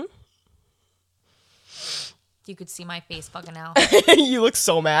 Mm-hmm. You could see my face fucking out. You look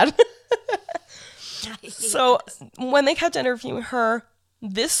so mad. So when they kept interviewing her,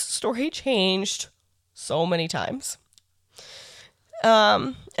 this story changed so many times.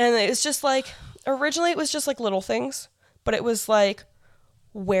 And it's just like, originally it was just like little things, but it was like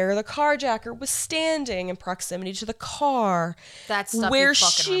where the carjacker was standing in proximity to the car. That stuff where you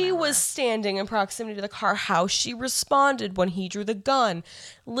fucking she remember. was standing in proximity to the car, how she responded when he drew the gun,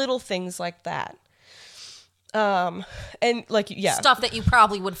 little things like that. And like, yeah. Stuff that you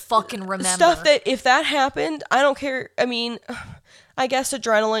probably would fucking remember. Stuff that if that happened, I don't care. I mean, I guess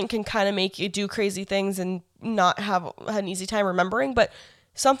adrenaline can kind of make you do crazy things and not have an easy time remembering, but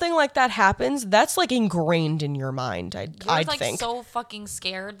something like that happens, that's like ingrained in your mind, I'd like think. so fucking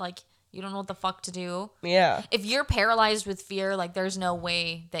scared, like you don't know what the fuck to do. Yeah. If you're paralyzed with fear, like there's no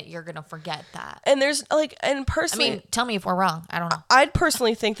way that you're gonna forget that. And there's like, and I personally, mean, tell me if we're wrong. I don't know. I'd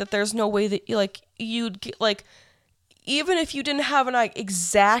personally think that there's no way that you'd get, like, even if you didn't have an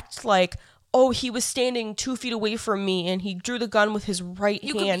exact, like, oh, he was standing 2 feet away from me and he drew the gun with his right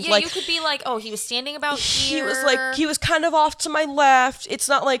hand. You could be like, oh, he was standing about here. He was kind of off to my left. It's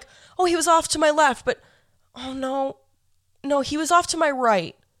not like, oh, he was off to my left, but, oh, no, he was off to my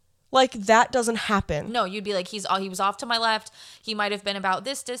right. Like, that doesn't happen. No, you'd be like, he was off to my left. He might have been about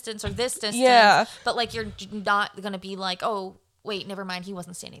this distance or this distance. Yeah. But, like, you're not going to be like, oh, wait, never mind. He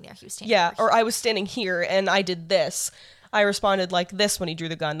wasn't standing there. He was standing Yeah, there. or I was standing here and I did this. I responded like this when he drew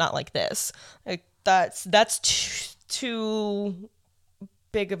the gun, not like this. Like, that's too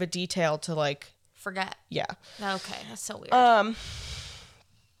big of a detail to, like... Forget. Yeah. Okay, that's so weird.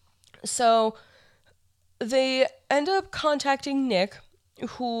 So they end up contacting Nick,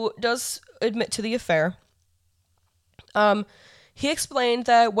 who does admit to the affair. He explained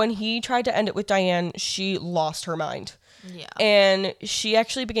that when he tried to end it with Diane, she lost her mind. Yeah. And she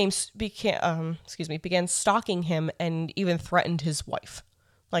actually began stalking him and even threatened his wife.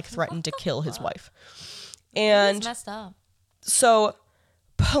 Like, threatened to kill his wife. And It's messed up. so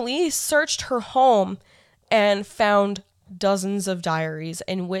police searched her home and found dozens of diaries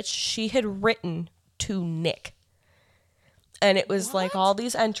in which she had written to Nick. And it was like all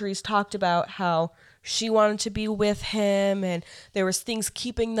these entries talked about how she wanted to be with him and there was things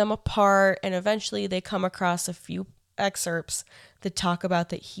keeping them apart. And eventually they come across a few excerpts that talk about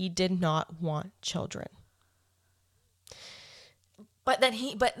that he did not want children. But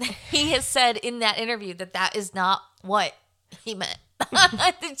he has said in that interview that is not what he meant.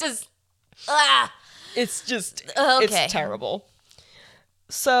 It's just, Okay. It's terrible.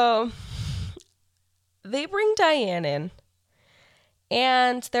 So they bring Diane in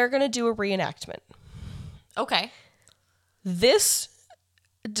and they're going to do a reenactment. Okay. This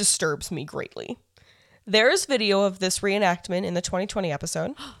disturbs me greatly. There is video of this reenactment in the 2020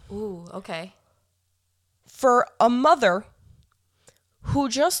 episode. Ooh, okay. For a mother who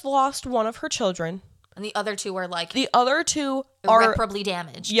just lost one of her children. And the other two are like The other two are irreparably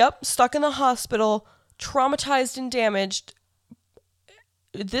damaged. Yep, stuck in the hospital, traumatized and damaged.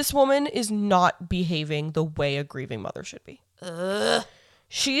 This woman is not behaving the way a grieving mother should be. Ugh.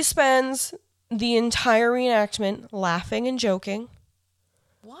 She spends the entire reenactment laughing and joking.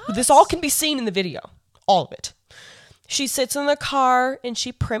 What? This all can be seen in the video. All of it. She sits in the car and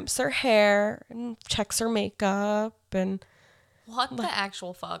she primps her hair and checks her makeup and What the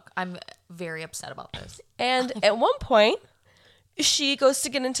actual fuck? I'm very upset about this. And at one point, she goes to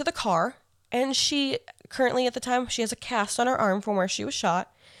get into the car, and she, currently at the time, she has a cast on her arm from where she was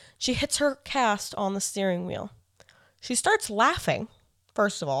shot. She hits her cast on the steering wheel. She starts laughing,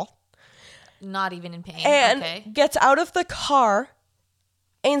 first of all. Not even in pain. And Okay. gets out of the car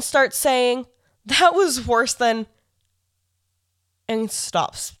and starts saying, that was worse than... And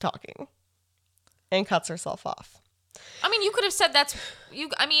stops talking. And cuts herself off. I mean, you could have said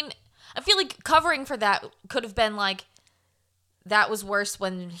I feel like covering for that could have been like, that was worse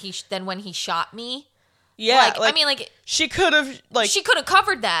than when he shot me. Yeah, she could have she could have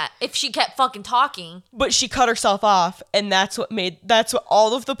covered that if she kept fucking talking. But she cut herself off, and that's what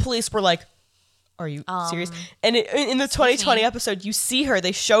all of the police were like, are you serious? And in the 2020 episode, you see her,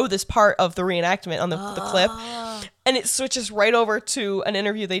 they show this part of the reenactment on the clip, and it switches right over to an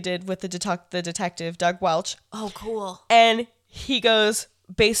interview they did with the detective, Doug Welch. Oh, cool. And he goes,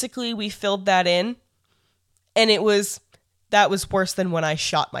 basically, we filled that in, and that was worse than when I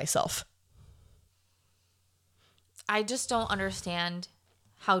shot myself. I just don't understand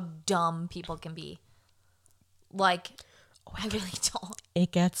how dumb people can be. Like, I really don't.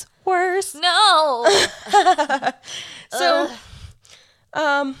 It gets worse. No. So,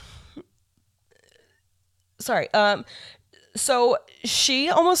 sorry. So she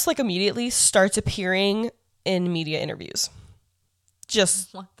almost like immediately starts appearing in media interviews.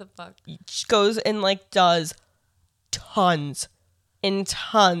 Just What the fuck? goes and like does tons and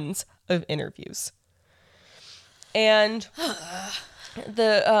tons of interviews. And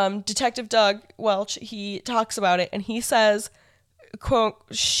the Detective Doug Welch, he talks about it and he says, quote,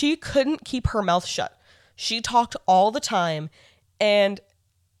 she couldn't keep her mouth shut. She talked all the time, and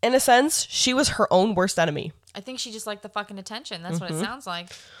in a sense, she was her own worst enemy. I think she just liked the fucking attention. That's what it sounds like.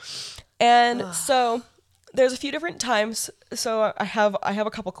 And so there's a few different times. So I have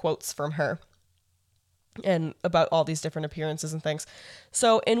a couple quotes from her and about all these different appearances and things.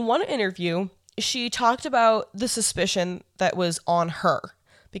 So in one interview, she talked about the suspicion that was on her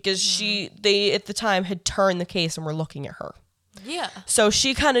because they at the time had turned the case and were looking at her. Yeah. So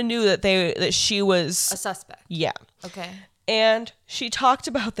she kind of knew that she was a suspect. Yeah. Okay. And she talked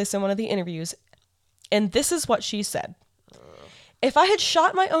about this in one of the interviews, and this is what she said. If I had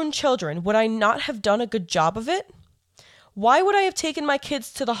shot my own children, would I not have done a good job of it? Why would I have taken my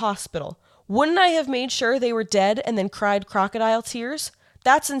kids to the hospital? Wouldn't I have made sure they were dead and then cried crocodile tears?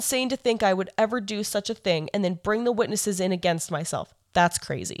 That's insane to think I would ever do such a thing and then bring the witnesses in against myself. That's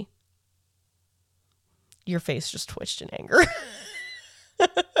crazy. Your face just twitched in anger.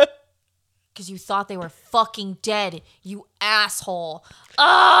 Because you thought they were fucking dead, you asshole.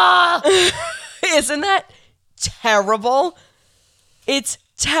 Ah! Isn't that terrible? It's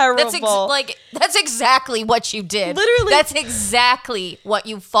terrible. That's exactly what you did. Literally. That's exactly what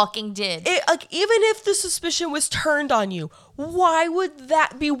you fucking did. Like, even if the suspicion was turned on you, why would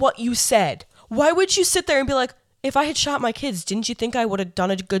that be what you said? Why would you sit there and be like, if I had shot my kids, didn't you think I would have done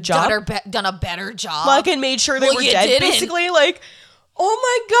a good job? Done a better job. Like, and made sure they were dead, didn't. basically? Like, oh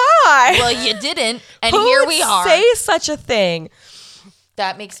my God. Well, you didn't, and Who here would we are. say such a thing?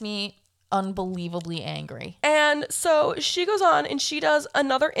 That makes me unbelievably angry. And so she goes on and she does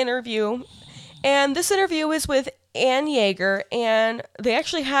another interview. And this interview is with Ann Yeager. And they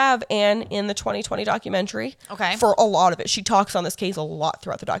actually have Ann in the 2020 documentary. Okay. For a lot of it. She talks on this case a lot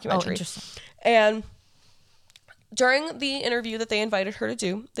throughout the documentary. Oh, interesting. And during the interview that they invited her to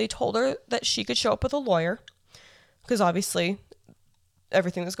do, they told her that she could show up with a lawyer. Because obviously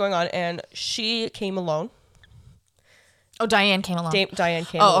everything was going on. And she came alone. Oh, Diane came along. Diane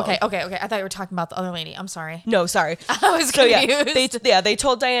came along. Oh, okay. I thought you were talking about the other lady. I'm sorry. No, sorry. I was confused. They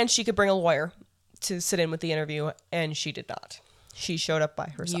told Diane she could bring a lawyer to sit in with the interview, and she did not. She showed up by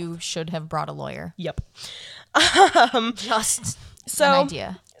herself. You should have brought a lawyer. Yep. Just So, an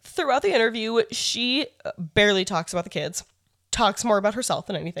idea. Throughout the interview, she barely talks about the kids. Talks more about herself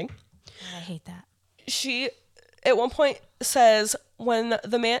than anything. I hate that. She, at one point, says, when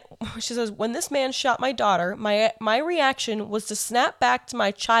this man shot my daughter, my reaction was to snap back to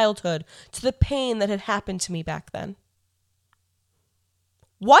my childhood, to the pain that had happened to me back then.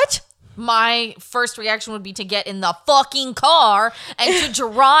 What? My first reaction would be to get in the fucking car and to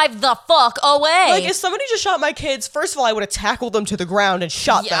drive the fuck away. Like, if somebody just shot my kids, first of all, I would have tackled them to the ground and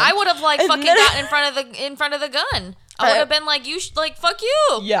shot them. I would have And fucking then- gotten in front of the gun. I would have been like, fuck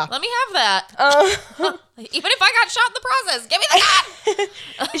you. Yeah. Let me have that. Even if I got shot in the process, give me the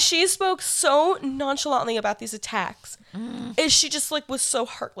gun. She spoke so nonchalantly about these attacks. And she just was so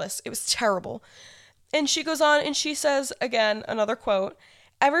heartless. It was terrible. And she goes on and she says, again, another quote,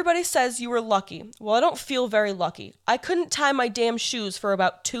 "Everybody says you were lucky. Well, I don't feel very lucky. I couldn't tie my damn shoes for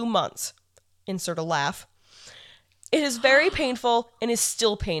about 2 months." Insert a laugh. "It is very painful and is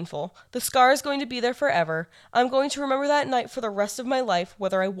still painful. The scar is going to be there forever. I'm going to remember that night for the rest of my life,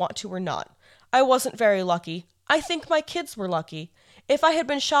 whether I want to or not. I wasn't very lucky. I think my kids were lucky. If I had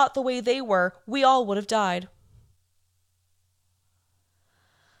been shot the way they were, we all would have died."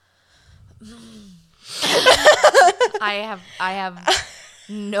 I have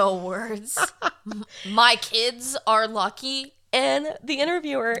no words. My kids are lucky. And the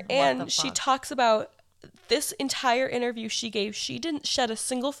interviewer, the she fuck? talks about this entire interview she gave, she didn't shed a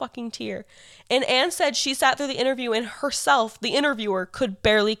single fucking tear. And Anne said she sat through the interview and herself, the interviewer, could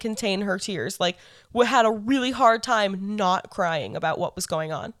barely contain her tears. We had a really hard time not crying about what was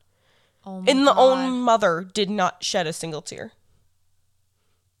going on. Oh my And the God. own mother did not shed a single tear.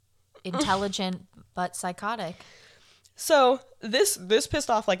 Intelligent but psychotic. So this pissed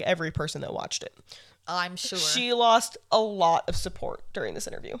off every person that watched it. I'm sure. She lost a lot of support during this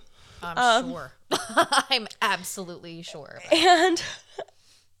interview. I'm sure. I'm absolutely sure. And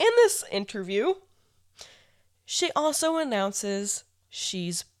in this interview, she also announces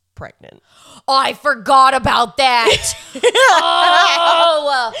she's pregnant. Oh, I forgot about that.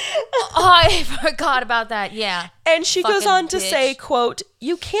 I forgot about that. Yeah. And she goes Fucking on to bitch. say, quote,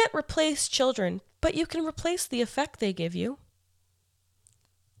 "You can't replace children, but you can replace the effect they give you."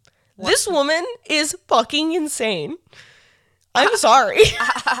 What? This woman is fucking insane. I'm sorry.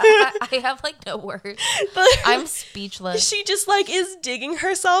 I have like no words. I'm speechless. She just like is digging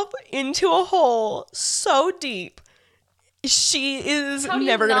herself into a hole so deep. She is How do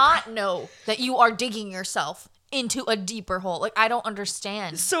never you gonna not know that you are digging yourself into a deeper hole? Like, I don't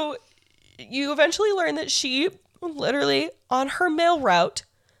understand. So you eventually learn that she literally on her mail route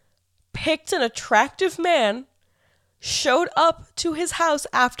picked an attractive man, showed up to his house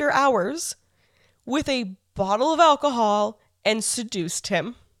after hours with a bottle of alcohol and seduced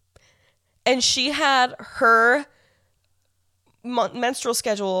him. And she had her menstrual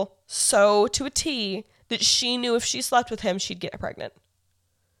schedule so to a T that she knew if she slept with him, she'd get pregnant.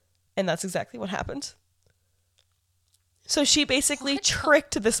 And that's exactly what happened. So she basically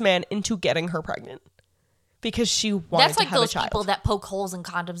tricked this man into getting her pregnant because she wanted to have a child. That's like those people that poke holes in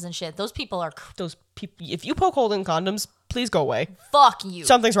condoms and shit. Those people are... Those people, if you poke holes in condoms, please go away. Fuck you.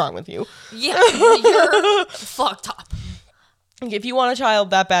 Something's wrong with you. Yeah, you're fucked up. If you want a child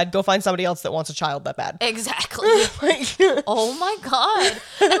that bad, go find somebody else that wants a child that bad. Exactly. Oh my God.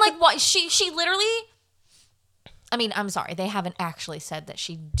 And like, what? She literally... I mean, I'm sorry, they haven't actually said that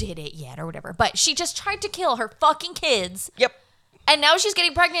she did it yet or whatever, but she just tried to kill her fucking kids. Yep. And now she's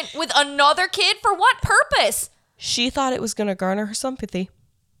getting pregnant with another kid? For what purpose? She thought it was going to garner her sympathy.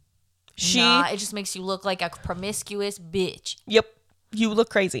 Nah, it just makes you look like a promiscuous bitch. Yep. You look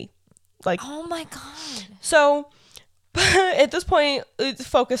crazy. Like, oh my God. So, at this point, the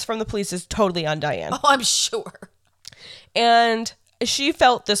focus from the police is totally on Diane. Oh, I'm sure. And she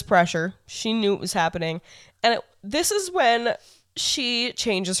felt this pressure. She knew it was happening. And this is when she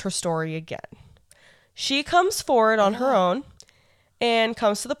changes her story again. She comes forward on her own and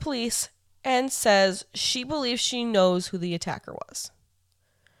comes to the police and says she believes she knows who the attacker was.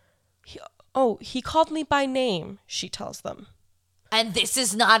 He called me by name, she tells them. And this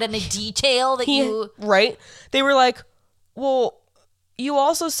is not in a detail that you... Right? They were like, well, you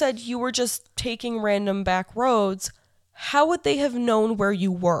also said you were just taking random back roads. How would they have known where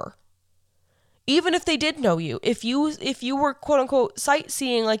you were? Even if they did know you, if you were quote unquote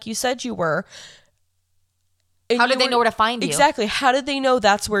sightseeing like you said you were, how did they know where to find you? Exactly. How did they know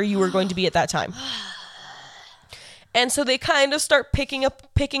that's where you were going to be at that time? And so they kind of start picking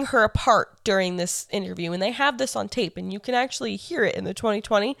her apart during this interview, and they have this on tape, and you can actually hear it in the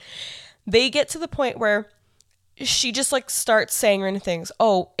 2020. They get to the point where she just like starts saying random things.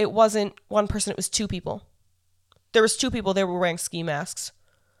 Oh, it wasn't one person, it was two people. There was two people, they were wearing ski masks.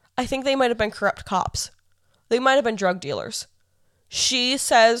 I think they might have been corrupt cops. They might have been drug dealers. She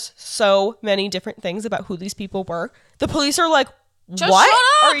says so many different things about who these people were. The police are like, what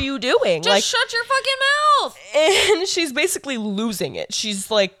are you doing? Just shut your fucking mouth. And she's basically losing it. She's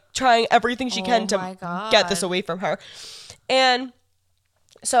like trying everything she can to get this away from her. And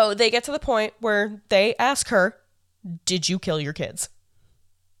so they get to the point where they ask her, did you kill your kids?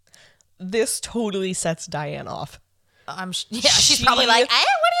 This totally sets Diane off. She's probably like, what are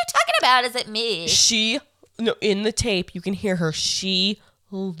you talking about? Is it me? In the tape, you can hear her. She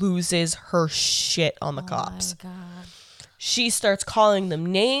loses her shit on the cops. Oh my God. She starts calling them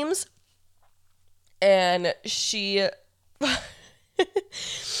names, and she's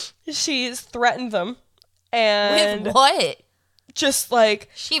threatened them. And with what? Just like...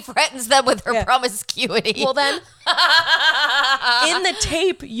 She threatens them with her promiscuity. Well, then, in the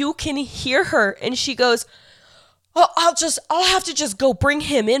tape, you can hear her, and she goes... Oh, I'll have to just go bring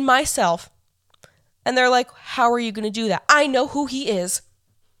him in myself. And they're like, how are you going to do that? I know who he is.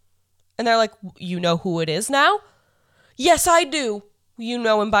 And they're like, you know who it is now? Yes, I do. You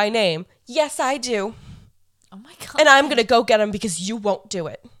know him by name. Yes, I do. Oh my God. And I'm going to go get him because you won't do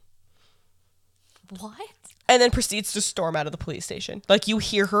it. What? And then proceeds to storm out of the police station. Like, you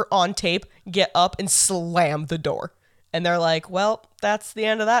hear her on tape get up and slam the door. And they're like, well, that's the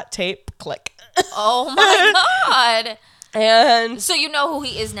end of that tape. Click. Oh my God. And so you know who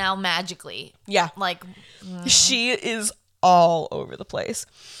he is now magically. Yeah. Like. She is all over the place.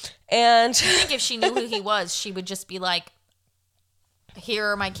 And I think if she knew who he was, she would just be like, here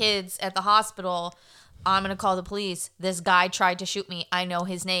are my kids at the hospital. I'm going to call the police. This guy tried to shoot me. I know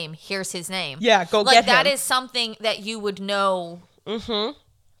his name. Here's his name. Yeah, go get him. That is something that you would know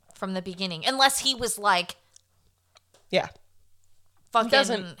from the beginning. Unless he was like... Yeah.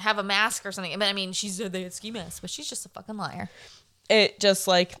 Fucking have a mask or something. But I mean, she said they had ski masks, but she's just a fucking liar. It just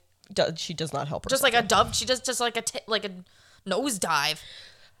like she does not help her. Just like a dove. She does just like a Nosedive.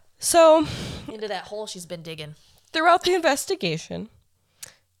 So, Into that hole she's been digging. throughout the investigation,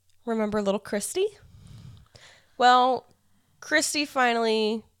 remember little Christy? Well, Christy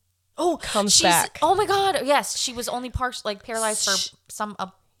finally comes back. Oh my God. Yes. She was only paralyzed for part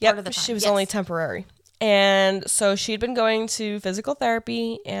of the time. She was only temporary. And so she'd been going to physical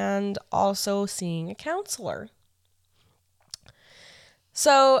therapy and also seeing a counselor.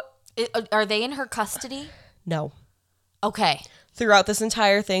 So... Are they in her custody? No. Okay. Throughout this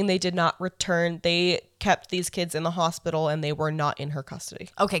entire thing, they did not return. They kept these kids in the hospital and they were not in her custody.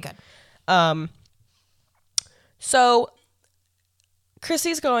 Okay, good. So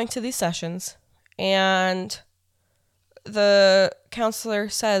Chrissy's going to these sessions and the counselor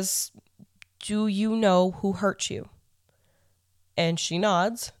says, "Do you know who hurt you?" And she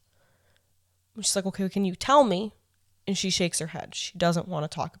nods. She's like, "Okay, can you tell me?" And she shakes her head. She doesn't want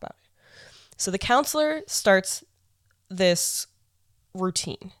to talk about it. So the counselor starts this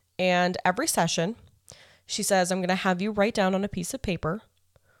routine. And every session, she says, "I'm going to have you write down on a piece of paper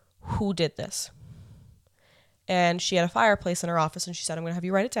who did this." And she had a fireplace in her office, and she said, "I'm going to have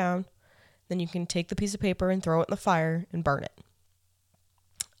you write it down. Then you can take the piece of paper and throw it in the fire and burn it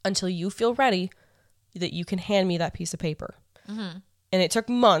until you feel ready that you can hand me that piece of paper." Mm-hmm. And it took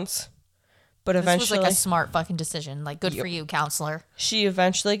months, but eventually... This was like a smart fucking decision. Like, good for you, counselor. She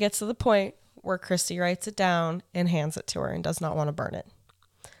eventually gets to the point where Christy writes it down and hands it to her and does not want to burn it.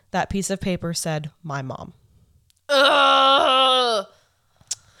 That piece of paper said, "My mom." Ugh.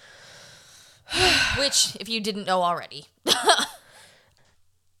 Which, if you didn't know already.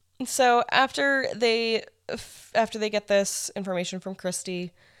 So after they get this information from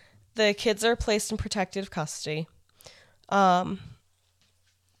Christy, the kids are placed in protective custody. And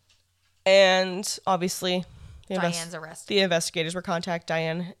obviously, Diane's arrested. The investigators were contacted.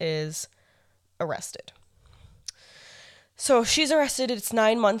 Diane is arrested. So she's arrested. It's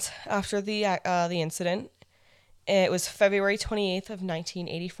 9 months after the incident. It was February 28th of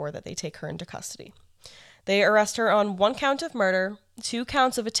 1984 that they take her into custody. They arrest her on 1 count of murder, 2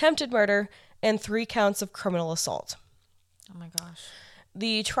 counts of attempted murder, and 3 counts of criminal assault. Oh my gosh.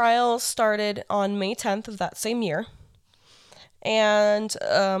 The trial started on May 10th of that same year. And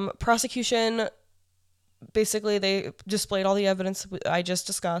prosecution, basically, they displayed all the evidence I just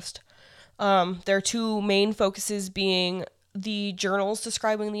discussed. Their 2 main focuses being the journals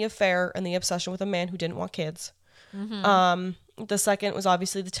describing the affair and the obsession with a man who didn't want kids. Mm-hmm. The second was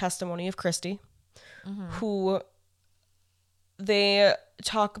obviously the testimony of Christy, mm-hmm. who they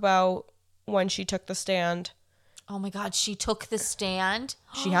talk about when she took the stand. Oh my God, she took the stand?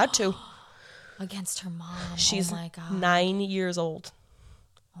 She had to. Against her mom. She's oh my God. 9 years old.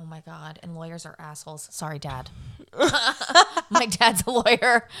 Oh my God. And lawyers are assholes. Sorry, Dad. My dad's a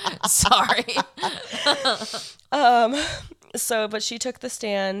lawyer. Sorry. But she took the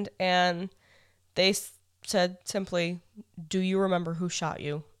stand and they said simply, "Do you remember who shot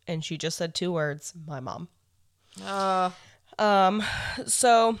you?" And she just said 2 words, "My mom."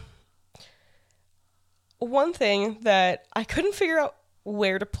 So one thing that I couldn't figure out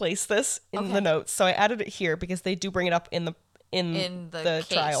where to place this in the notes, so I added it here because they do bring it up in the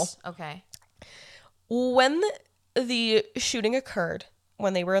trial. Okay. When the shooting occurred,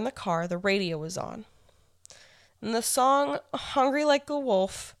 when they were in the car, the radio was on. And the song "Hungry Like a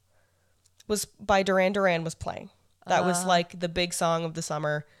Wolf" was by Duran Duran was playing. That was like the big song of the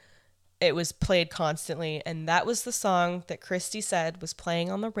summer. It was played constantly, and that was the song that Christy said was playing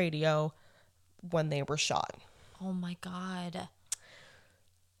on the radio when they were shot. Oh my God.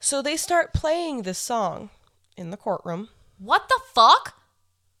 So they start playing this song in the courtroom. What the fuck?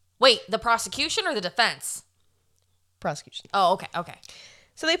 Wait, the prosecution or the defense? Prosecution. Oh, okay.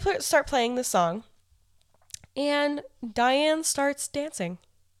 So they start playing the song, and Diane starts dancing,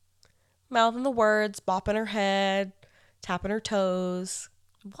 mouthing the words, bopping her head, tapping her toes.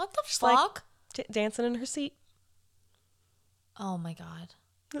 What the fuck? Like, dancing in her seat. Oh my God.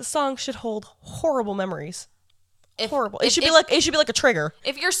 The song should hold horrible memories. Horrible. It should be like a trigger.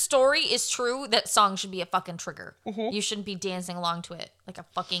 If your story is true, that song should be a fucking trigger. Mm-hmm. You shouldn't be dancing along to it like a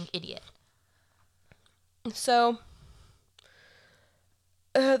fucking idiot. So,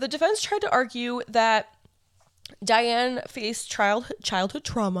 the defense tried to argue that Diane faced childhood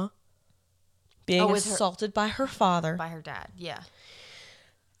trauma, being assaulted by her father. By her dad, yeah.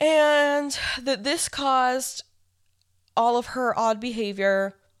 And that this caused all of her odd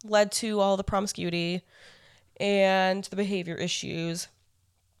behavior, led to all the promiscuity and the behavior issues.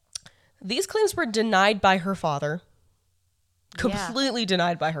 These claims were denied by her father. Completely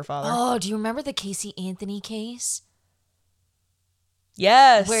denied by her father. Oh, do you remember the Casey Anthony case?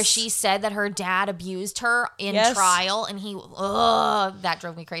 Yes. Where she said that her dad abused her in trial, and that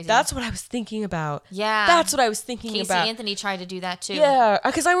drove me crazy. That's what I was thinking about. Yeah. That's what I was thinking about. Casey Anthony tried to do that too. Yeah,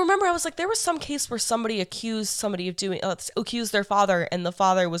 because I remember I was like, there was some case where somebody accused somebody of accused their father, and the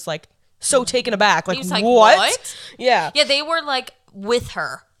father was like so taken aback. Like, He was like, what? Yeah. Yeah, they were like with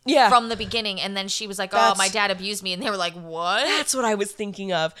her. Yeah. From the beginning, and then she was like, "Oh, my dad abused me," and they were like, "What?" That's what I was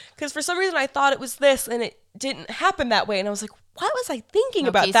thinking of, because for some reason I thought it was this, and it didn't happen that way, and I was like, "What was I thinking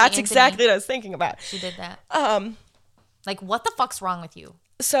about?" Casey That's Anthony, exactly what I was thinking about. She did that. Like, what the fuck's wrong with you?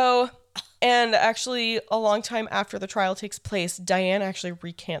 So, and actually, a long time after the trial takes place, Diane actually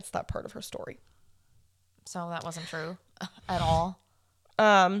recants that part of her story. So that wasn't true at all.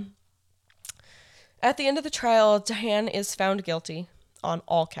 At the end of the trial, Diane is found guilty on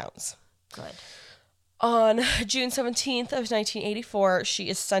all counts. Good. On June 17th of 1984, she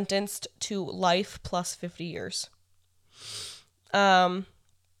is sentenced to life plus 50 years.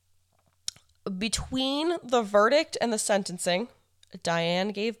 Between the verdict and the sentencing, Diane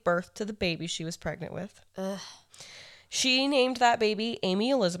gave birth to the baby she was pregnant with. Ugh. She named that baby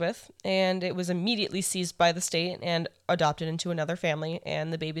Amy Elizabeth, and it was immediately seized by the state and adopted into another family,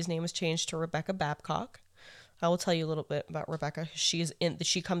 and the baby's name was changed to Rebecca Babcock. I will tell you a little bit about Rebecca. She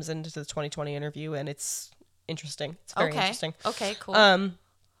comes into the 2020 interview, and it's interesting. It's very interesting. Okay, cool. In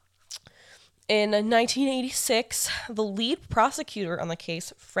 1986, the lead prosecutor on the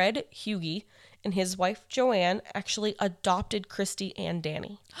case, Fred Hughey, and his wife Joanne actually adopted Christy and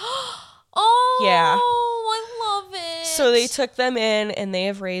Danny. Oh, yeah. I love it. So they took them in, and they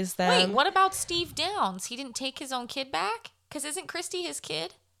have raised them. Wait, what about Steve Downs? He didn't take his own kid back? Because isn't Christy his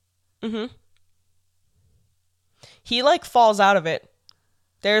kid? Mm-hmm. He, like, falls out of it.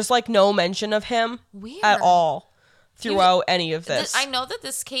 There's, like, no mention of him at all throughout any of this. I know that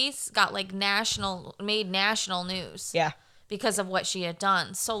this case got, like, made national news. Yeah. Because of what she had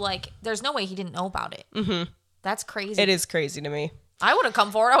done. So, like, there's no way he didn't know about it. Mm-hmm. That's crazy. It is crazy to me. I would have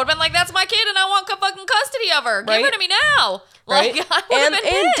come forward. I would have been like, that's my kid and I want fucking custody of her. Give her to me now. Right? Like, I would have been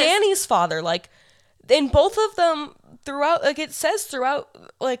pissed. And Danny's father, like, in both of them throughout, like, it says throughout,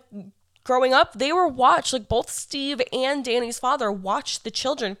 like, growing up, they were watched, like, both Steve and Danny's father watched the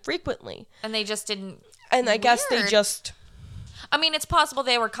children frequently. And they just didn't. And I guess they just. I mean, it's possible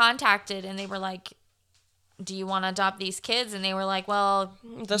they were contacted and they were like, do you want to adopt these kids? And they were like, well.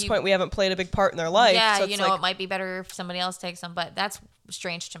 At this point, we haven't played a big part in their life. Yeah, so you know, it might be better if somebody else takes them. But that's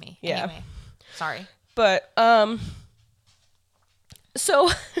strange to me. Yeah. Anyway, sorry. But, so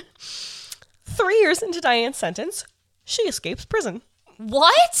 3 years into Diane's sentence, she escapes prison.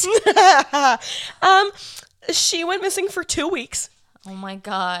 What? She went missing for 2 weeks. Oh my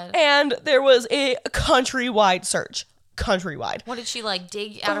God. And there was a countrywide search. Countrywide. What did she, like,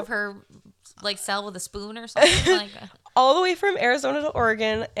 dig out of her, like, cell with a spoon or something? Like all the way from Arizona to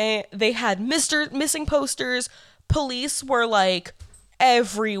Oregon. And they had missing posters. Police were, like,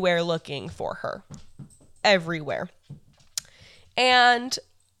 everywhere looking for her. Everywhere. And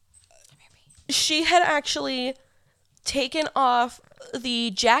she had actually taken off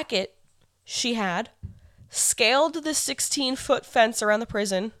the jacket she had, scaled the 16-foot fence around the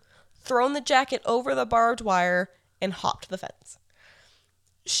prison, thrown the jacket over the barbed wire, and hopped the fence.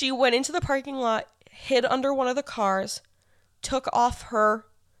 She went into the parking lot, hid under one of the cars, took off her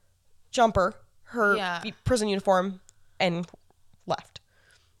jumper, her prison uniform, and left.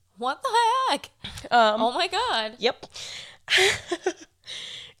 What the heck? Oh my God. Yep.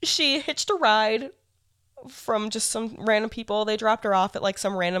 She hitched a ride from just some random people. They dropped her off at, like,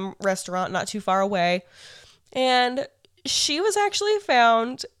 some random restaurant not too far away. And she was actually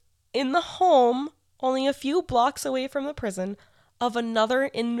found in the home only a few blocks away from the prison of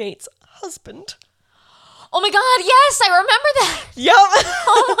another inmate's husband. Oh my God, yes, I remember that. Yep.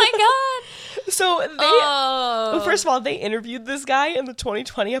 Oh my God. So they, first of all, they interviewed this guy in the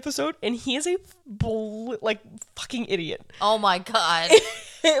 2020 episode, and he is a fucking idiot. Oh my God.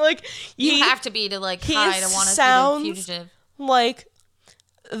 Like, you have to be to, like, hide. I want to be the fugitive. Like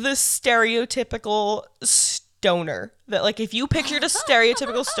the stereotypical stoner. That, like, if you pictured a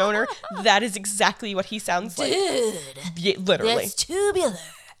stereotypical stoner, that is exactly what he sounds like. Dude. Yeah, literally. That's tubular.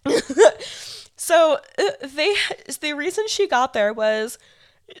 So the reason she got there was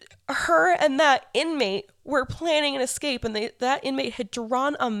her and that inmate were planning an escape, and that inmate had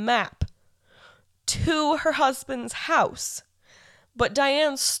drawn a map to her husband's house, but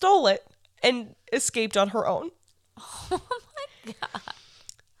Diane stole it and escaped on her own. Oh my God.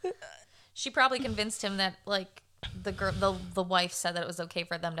 She probably convinced him that, like, the wife said that it was okay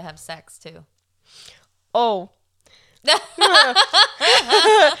for them to have sex too. Oh,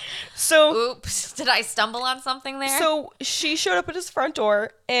 So, oops, did I stumble on something there? so she showed up at his front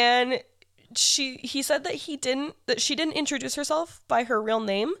door, and he said that she didn't introduce herself by her real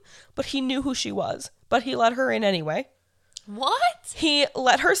name, but he knew who she was. But he let her in anyway. What? He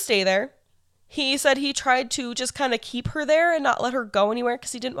let her stay there. He said he tried to just kind of keep her there and not let her go anywhere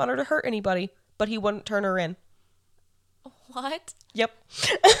because he didn't want her to hurt anybody, but he wouldn't turn her in. What? Yep.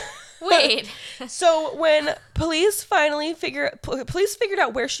 Wait. So when police figured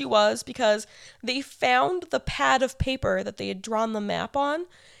out where she was because they found the pad of paper that they had drawn the map on,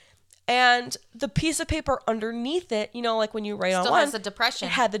 and the piece of paper underneath it, you know, like when you write on Still one, has the depression.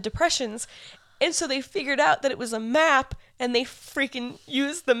 it had the depressions. And so they figured out that it was a map, and they freaking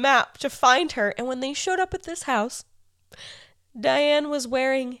used the map to find her. And when they showed up at this house, Diane was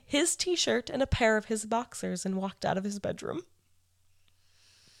wearing his t-shirt and a pair of his boxers and walked out of his bedroom.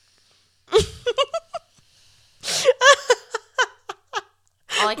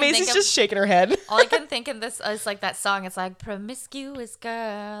 Maisie's just shaking her head. All I can think of this is like that song. It's like promiscuous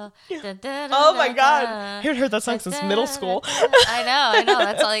girl. Da, da, da, oh my god, I haven't heard that song since middle school. I know.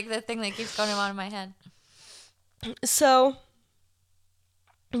 That's like the thing that keeps going on in my head. So,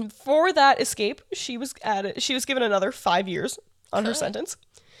 for that escape, she was given another 5 years on her sentence.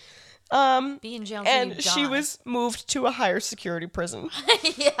 Be in jail and she was moved to a higher security prison.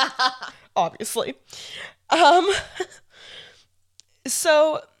 Yeah, obviously.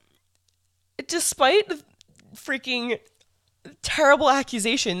 So, despite the freaking terrible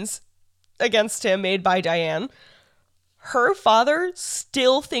accusations against him made by Diane, her father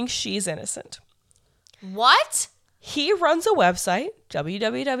still thinks she's innocent. What? He runs a website,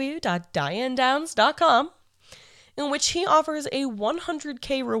 www.dianedowns.com, in which he offers a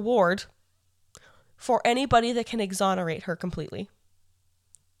 $100K reward for anybody that can exonerate her completely.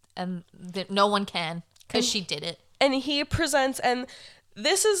 And no one can, because she did it. And he presents, and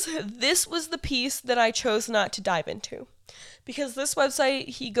this was the piece that I chose not to dive into. Because this website,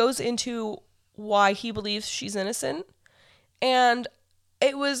 he goes into why he believes she's innocent. And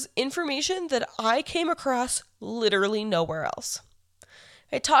it was information that I came across literally nowhere else.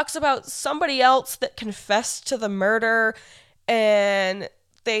 It talks about somebody else that confessed to the murder, and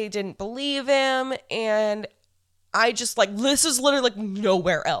they didn't believe him, and I just, like, this is literally, like,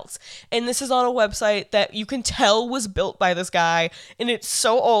 nowhere else. And this is on a website that you can tell was built by this guy, and it's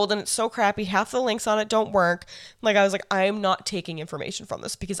so old and it's so crappy. Half the links on it don't work. Like, I was like, I am not taking information from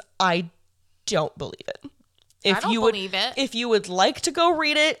this because I don't believe it. I don't believe it. If you would like to go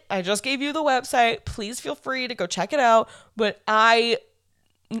read it, I just gave you the website. Please feel free to go check it out. But I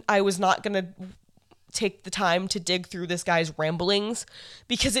was not going to take the time to dig through this guy's ramblings,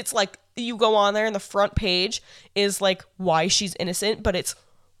 because it's like you go on there and the front page is like why she's innocent, but it's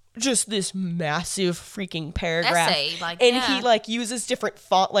just this massive freaking paragraph. Essay, like, and yeah. he like uses different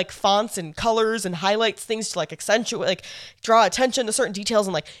fonts and colors and highlights things to like accentuate, like draw attention to certain details,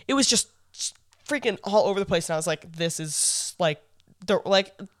 and like it was just freaking all over the place. And I was like, this is like the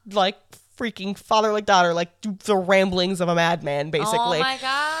like freaking father like daughter, like the ramblings of a madman, basically. Oh my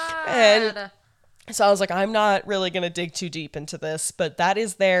god. And so I was like, I'm not really going to dig too deep into this, but that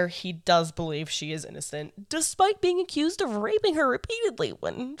is there. He does believe she is innocent, despite being accused of raping her repeatedly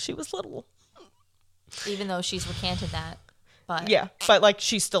when she was little. Even though she's recanted that. But yeah, but like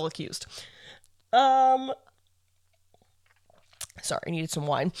she's still accused. Sorry, I needed some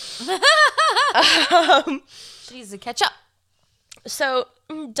wine. She needs to catch up. So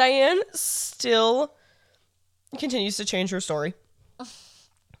Diane still continues to change her story.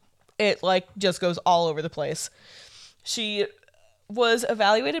 It like just goes all over the place. She was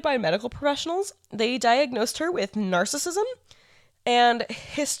evaluated by medical professionals. They diagnosed her with narcissism and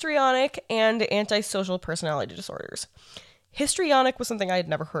histrionic and antisocial personality disorders. Histrionic was something I had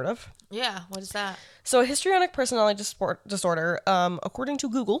never heard of. Yeah, what is that? So a histrionic personality disorder, according to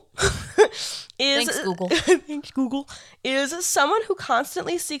Google, is Thanks, Google. Thanks, Google, is someone who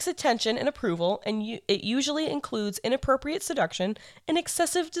constantly seeks attention and approval, and it usually includes inappropriate seduction and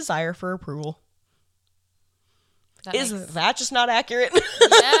excessive desire for approval. Is that just not accurate?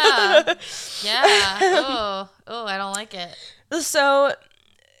 Yeah. Yeah. Oh, I don't like it. So,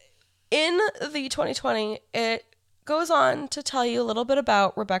 in the 2020, it goes on to tell you a little bit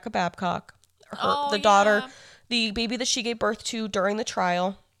about Rebecca Babcock, the daughter, the baby that she gave birth to during the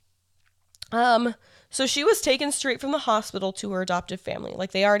trial. So she was taken straight from the hospital to her adoptive family.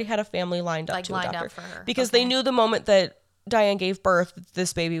 Like, they already had a family lined up to adopt her. For her. Because they knew the moment that Diane gave birth,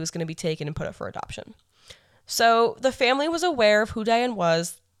 this baby was going to be taken and put up for adoption. So the family was aware of who Diane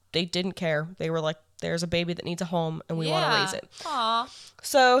was. They didn't care. They were like, there's a baby that needs a home and we want to raise it. Aww.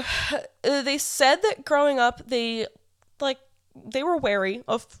 So they said that growing up, they like, they were wary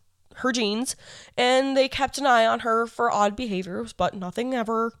of her genes, and they kept an eye on her for odd behaviors, but nothing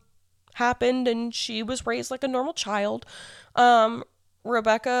ever happened, and she was raised like a normal child.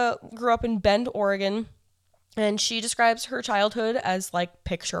 Rebecca grew up in Bend, Oregon, and she describes her childhood as like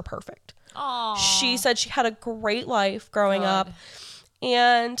picture perfect. Aww. She said she had a great life growing up,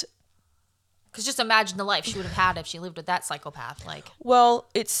 and because just imagine the life she would have had if she lived with that psychopath. Like, well,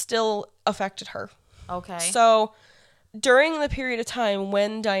 it still affected her. Okay. So during the period of time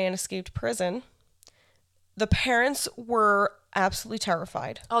when Diane escaped prison, the parents were absolutely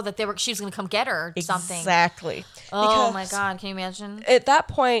terrified. Oh, that she was going to come get her or something. Exactly. Oh my God. Can you imagine? At that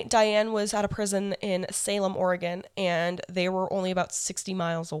point, Diane was at a prison in Salem, Oregon, and they were only about 60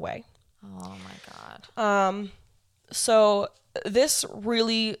 miles away. Oh my God. So this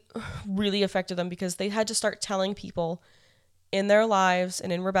really, really affected them because they had to start telling people in their lives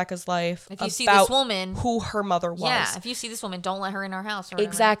and in Rebecca's life if you see this woman, who her mother was. Yeah, if you see this woman, don't let her in our house. Or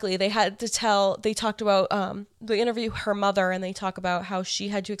exactly. They had to they talked about, they interview her mother, and they talk about how she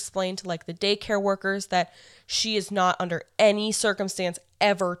had to explain to like the daycare workers that she is not under any circumstance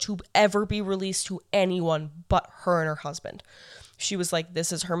ever be released to anyone but her and her husband. She was like,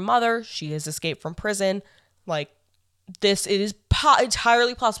 this is her mother. She has escaped from prison. Like, it is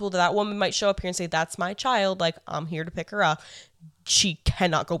entirely possible that woman might show up here and say, that's my child. Like, I'm here to pick her up. She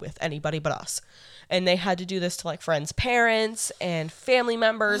cannot go with anybody but us. And they had to do this to like friends' parents and family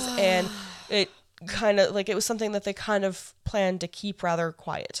members. And it kind of like, it was something that they kind of planned to keep rather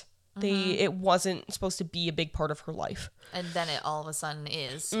quiet. It wasn't supposed to be a big part of her life. And then it all of a sudden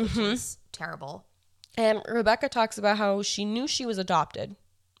is, which is terrible. And Rebecca talks about how she knew she was adopted.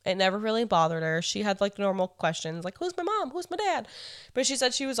 It never really bothered her. She had like normal questions like, who's my mom? Who's my dad? But she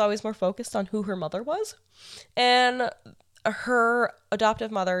said she was always more focused on who her mother was. And her adoptive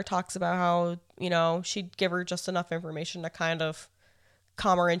mother talks about how, you know, she'd give her just enough information to kind of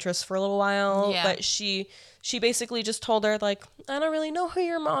calm her interest for a little while. Yeah. But she basically just told her like, I don't really know who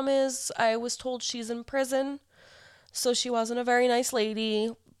your mom is. I was told she's in prison. So she wasn't a very nice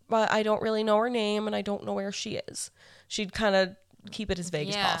lady, but I don't really know her name and I don't know where she is. She'd kind of keep it as vague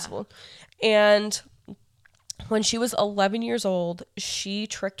as possible. And when she was 11 years old, she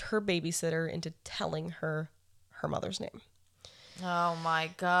tricked her babysitter into telling her mother's name. Oh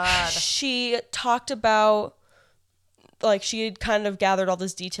my God. She talked about, like, she had kind of gathered all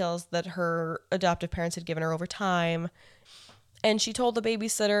these details that her adoptive parents had given her over time. And she told the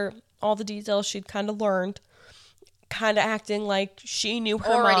babysitter all the details she'd kind of learned, kind of acting like she knew her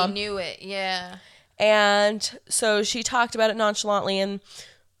mom. Already knew it, yeah. And so she talked about it nonchalantly, and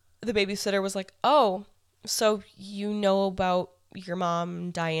the babysitter was like, oh, so you know about your mom,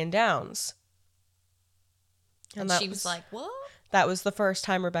 Diane Downs. And she was like, what? That was the first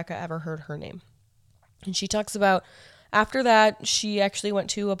time Rebecca ever heard her name. And she talks about, after that, she actually went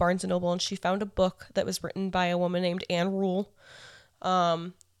to a Barnes & Noble, and she found a book that was written by a woman named Anne Rule.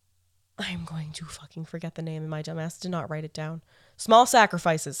 I'm going to fucking forget the name, and my dumbass did not write it down. Small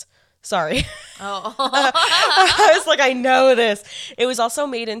Sacrifices. Sorry. Oh. I was like, I know this. It was also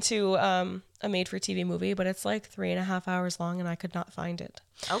made into a made-for-TV movie, but it's like 3.5 hours long, and I could not find it.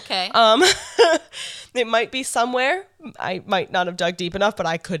 Okay. It might be somewhere. I might not have dug deep enough, but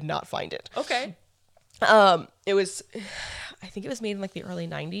I could not find it. Okay. It was, I think it was made in like the early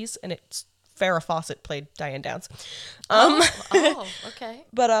 90s, and it's Farrah Fawcett played Diane Downs. Okay.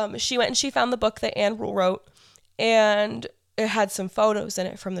 But she went and she found the book that Anne Rule wrote, and it had some photos in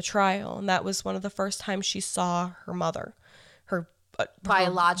it from the trial, and that was one of the first times she saw her mother, her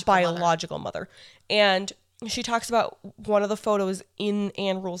biological mother. And she talks about one of the photos in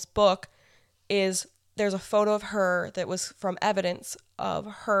Anne Rule's book is there's a photo of her that was from evidence of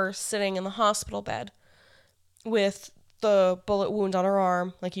her sitting in the hospital bed with the bullet wound on her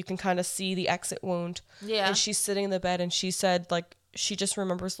arm. Like, you can kind of see the exit wound. Yeah. And she's sitting in the bed, and she said, like, she just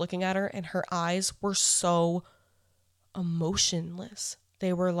remembers looking at her, and her eyes were so emotionless.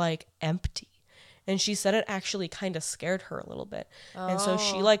 They were, like, empty. And she said it actually kind of scared her a little bit. Oh. And so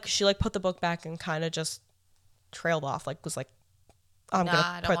she put the book back and kind of just trailed off, like, was like, I'm going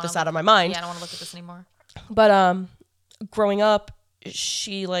to put this out of my mind. Yeah, I don't want to look at this anymore. But growing up,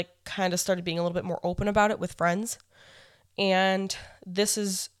 she, like, kind of started being a little bit more open about it with friends. And this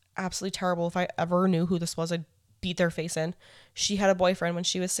is absolutely terrible. If I ever knew who this was, I'd beat their face in. She had a boyfriend when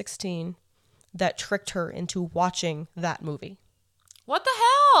she was 16 that tricked her into watching that movie. What the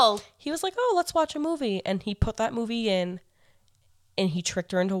hell? He was like, oh, let's watch a movie. And he put that movie in, and he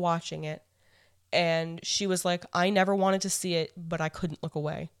tricked her into watching it. And she was like, I never wanted to see it, but I couldn't look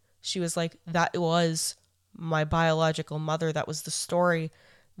away. She was like, that was my biological mother. That was the story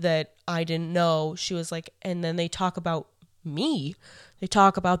that I didn't know. She was like, and then they talk about me. They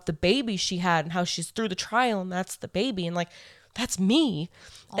talk about the baby she had and how she's through the trial and that's the baby. And like, that's me.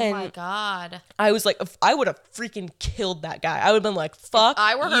 Oh my God. I was like, I would have freaking killed that guy. I would have been like, fuck If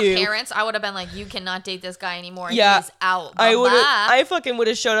I were her you. parents, I would have been like, you cannot date this guy anymore. Yeah. He's out. I fucking would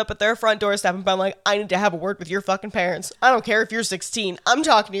have showed up at their front doorstep and been like, I need to have a word with your fucking parents. I don't care if you're 16. I'm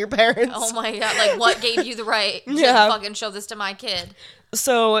talking to your parents. Oh my God. Like, what gave you the right to fucking show this to my kid?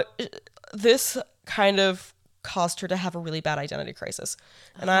 So this kind of caused her to have a really bad identity crisis.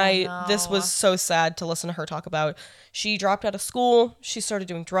 And this was so sad to listen to her talk about. She dropped out of school. She started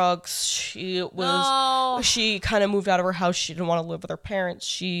doing drugs. She kind of moved out of her house. She didn't want to live with her parents.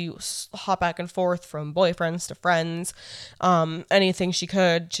 She hopped back and forth from boyfriends to friends, anything she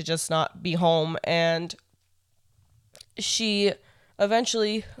could to just not be home. And she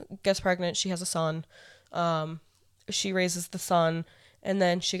eventually gets pregnant. She has a son. She raises the son. And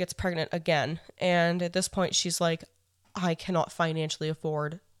then she gets pregnant again. And at this point, she's like, I cannot financially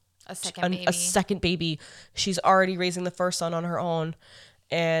afford a second baby. She's already raising the first son on her own.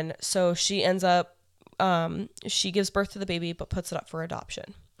 And so she ends up, she gives birth to the baby, but puts it up for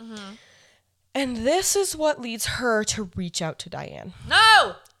adoption. Mm-hmm. And this is what leads her to reach out to Diane.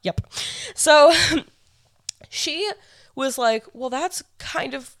 No! Yep. So she was like, well, that's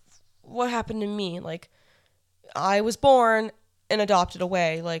kind of what happened to me. Like, I was born and adopted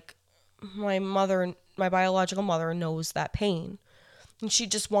away. Like, my biological mother knows that pain. And she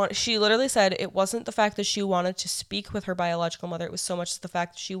literally said it wasn't the fact that she wanted to speak with her biological mother. It was so much the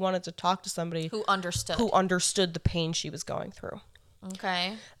fact that she wanted to talk to somebody who understood the pain she was going through.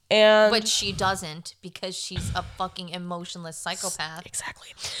 Okay. But she doesn't, because she's a fucking emotionless psychopath. Exactly.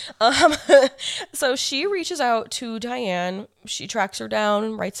 So she reaches out to Diane. She tracks her down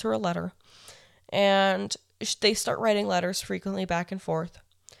and writes her a letter. And they start writing letters frequently back and forth.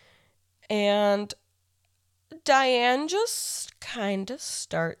 And Diane just kind of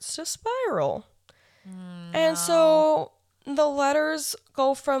starts to spiral. No. And so the letters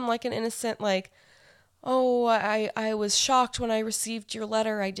go from like an innocent, like, oh, I was shocked when I received your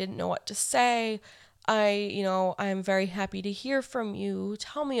letter. I didn't know what to say. I'm very happy to hear from you.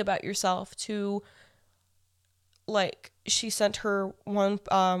 Tell me about yourself, to like, she sent her one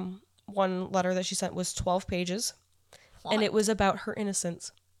letter that she sent was 12 pages. What? And it was about her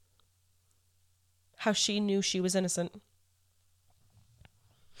innocence. How she knew she was innocent.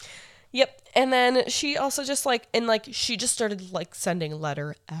 Yep. And then she also just she just started like sending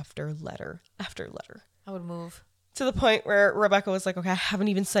letter after letter after letter. I would move. To the point where Rebecca was like, okay, I haven't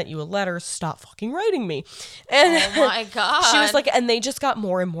even sent you a letter. Stop fucking writing me. And oh my God. She was like, and they just got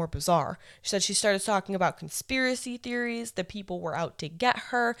more and more bizarre. She said she started talking about conspiracy theories, that people were out to get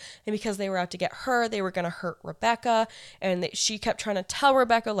her. And because they were out to get her, they were going to hurt Rebecca. And she kept trying to tell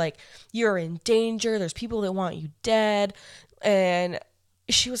Rebecca, like, you're in danger. There's people that want you dead. And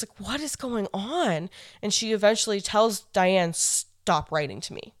she was like, what is going on? And she eventually tells Diane, stop writing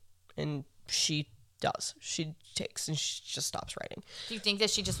to me. And she does. She takes and she just stops writing. Do you think that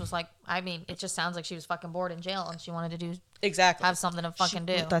she just was like, I mean, it just sounds like she was fucking bored in jail and she wanted to have something to fucking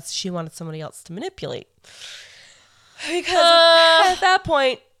do. She wanted somebody else to manipulate. Because at that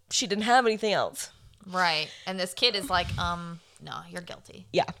point, she didn't have anything else. Right. And this kid is like, no, you're guilty.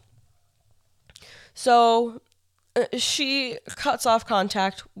 Yeah. So she cuts off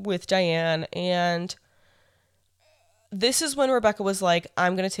contact with Diane, and this is when Rebecca was like,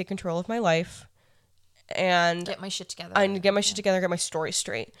 I'm going to take control of my life and get my shit together. I get my shit together, get my story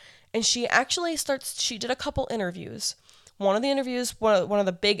straight. And she actually she did a couple interviews. One of the interviews, one of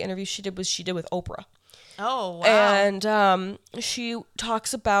the big interviews she did with Oprah. Oh, wow. And she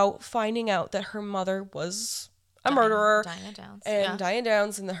talks about finding out that her mother was a murderer. Diane Downs. And Diane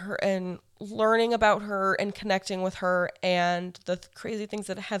Downs, and learning about her and connecting with her and the crazy things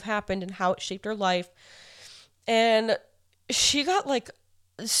that have happened and how it shaped her life. And she got like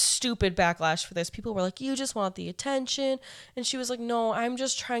stupid backlash for this. People were like, you just want the attention. And she was like, no, I'm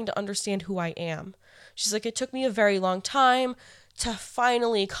just trying to understand who I am. She's like, it took me a very long time to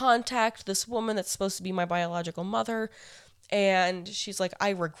finally contact this woman that's supposed to be my biological mother. And she's like, I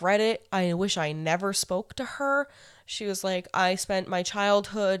regret it. I wish I never spoke to her. She was like, I spent my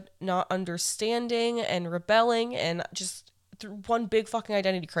childhood not understanding and rebelling and just through one big fucking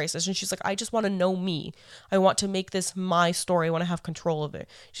identity crisis. And she's like, I just want to know me. I want to make this my story. I want to have control of it.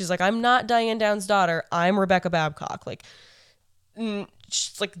 She's like, I'm not Diane Downs' daughter. I'm Rebecca Babcock. Like,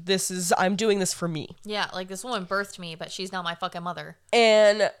 she's like, I'm doing this for me. Yeah, like this woman birthed me, but she's now my fucking mother.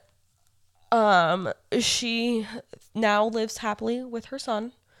 And she now lives happily with her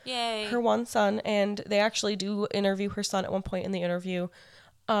son. Yay. Her one son. And they actually do interview her son at one point in the interview.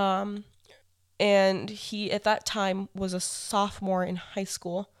 And he, at that time, was a sophomore in high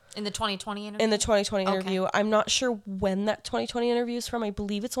school. In the 2020 interview? In the 2020 Okay. interview. I'm not sure when that 2020 interview is from. I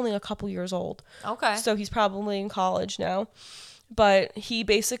believe it's only a couple years old. Okay. So he's probably in college now. But he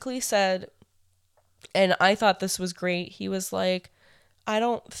basically said, and I thought this was great, he was like,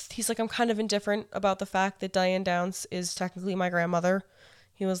 he's like, I'm kind of indifferent about the fact that Diane Downs is technically my grandmother.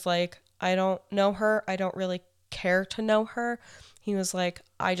 He was like, I don't know her. I don't really care to know her. He was like,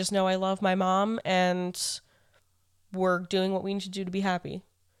 I just know I love my mom and we're doing what we need to do to be happy.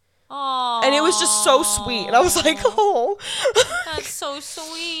 Aww. And it was just so sweet. And I was like, oh. That's so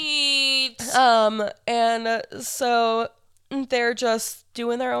sweet. And so they're just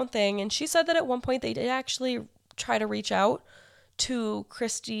doing their own thing. And she said that at one point they did actually try to reach out to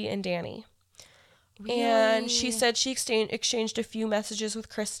Christy and Danny. Really? And she said she exchanged a few messages with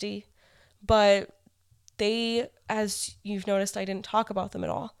Christy, but they, as you've noticed, I didn't talk about them at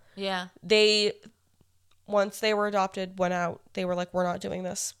all. Yeah. Once they were adopted, went out, they were like, we're not doing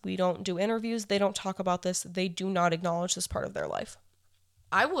this. We don't do interviews. They don't talk about this. They do not acknowledge this part of their life.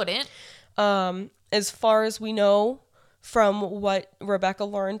 I wouldn't. As far as we know, from what Rebecca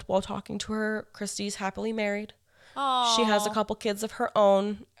learned while talking to her, Christy's happily married. Aww. She has a couple kids of her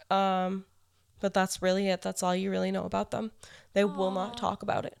own. But that's really it. That's all you really know about them. They will not talk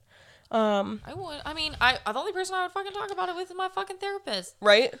about it. I would. I mean, the only person I would fucking talk about it with is my fucking therapist.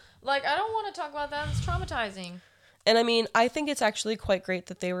 Right? Like, I don't want to talk about that. It's traumatizing. And I mean, I think it's actually quite great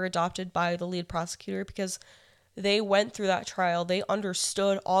that they were adopted by the lead prosecutor because they went through that trial. They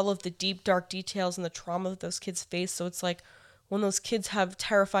understood all of the deep, dark details and the trauma that those kids face. So it's like when those kids have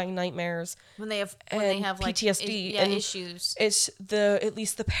terrifying nightmares, When they have like PTSD and and issues. It's at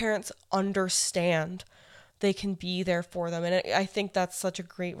least the parents understand. They can be there for them. And I think that's such a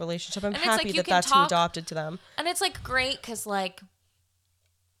great relationship. I'm happy like that that's who adopted to them. And it's like great because like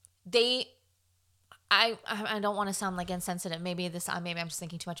I don't want to sound like insensitive. Maybe I'm just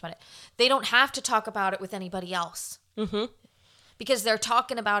thinking too much about it. They don't have to talk about it with anybody else. Mm-hmm. Because they're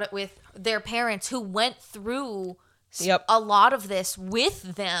talking about it with their parents who went through a lot of this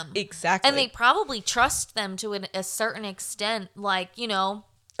with them. Exactly. And they probably trust them to a certain extent. Like, you know.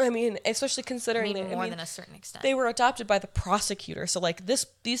 I mean, especially considering maybe more than a certain extent. They were adopted by the prosecutor. So like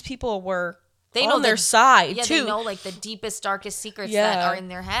these people were they on know their side yeah, too. They know like the deepest, darkest secrets that are in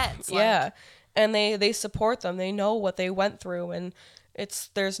their heads. Like, yeah. And they support them. They know what they went through, and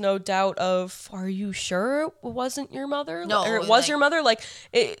there's no doubt of, are you sure it wasn't your mother? No, or it was your mother? Like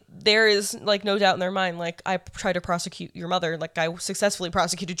there is like no doubt in their mind. Like, I tried to prosecute your mother. Like, I successfully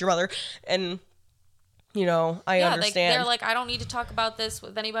prosecuted your mother, and you know, I understand. They're like, I don't need to talk about this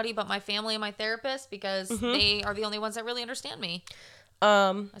with anybody but my family and my therapist because they are the only ones that really understand me.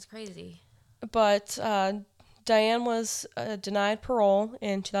 That's crazy. But Diane was denied parole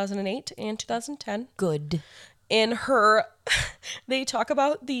in 2008 and 2010. Good. In her, they talk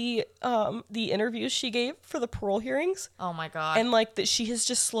about the interviews she gave for the parole hearings. Oh my God. And like that she has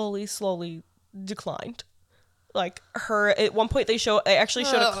just slowly declined. Like her, at one point they actually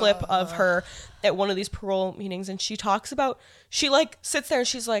showed a clip of her at one of these parole meetings, and she talks about, she like sits there and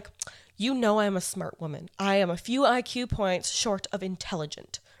she's like, you know, I'm a smart woman. I am a few IQ points short of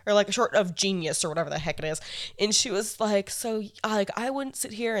intelligent, or like short of genius, or whatever the heck it is. And she was like, so like, I wouldn't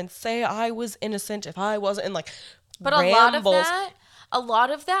sit here and say I was innocent if I wasn't, and like, but rambles. a lot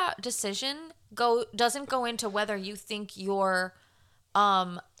of that decision doesn't go into whether you think you're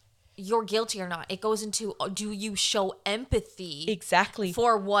guilty or not. It goes into, do you show empathy exactly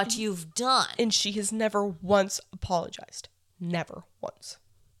for what you've done? And she has never once apologized. Never once.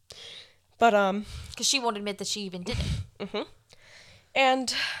 But because she won't admit that she even did it. Mm-hmm.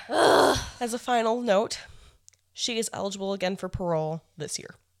 And as a final note, she is eligible again for parole this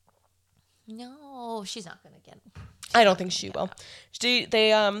year. No, she's not gonna get it. I don't think she will.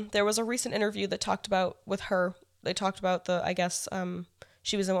 There was a recent interview that talked about with her. They talked about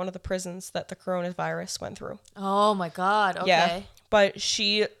she was in one of the prisons that the coronavirus went through. Oh my God. Okay. Yeah, but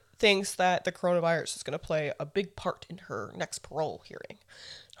she thinks that the coronavirus is going to play a big part in her next parole hearing.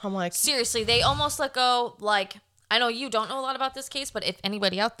 I'm like, seriously, they almost let go. Like, I know you don't know a lot about this case, but if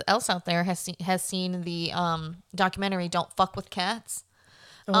anybody else out there has seen the documentary "Don't Fuck with Cats,"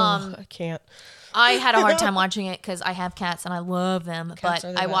 I can't. I had a hard time watching it because I have cats and I love them, Cats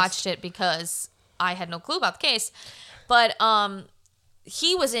but I watched it because I had no clue about the case. But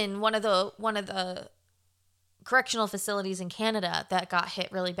he was in one of the correctional facilities in Canada that got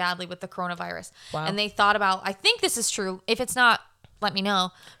hit really badly with the coronavirus. Wow. And they thought about, I think this is true. If it's not, let me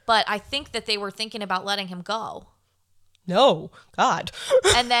know. But I think that they were thinking about letting him go. No, God.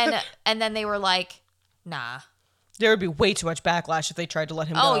 and then they were like, nah. There would be way too much backlash if they tried to let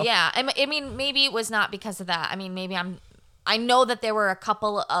him go. Oh, yeah. I mean, maybe it was not because of that. I mean, I know that there were a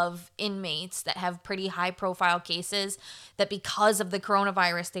couple of inmates that have pretty high profile cases that because of the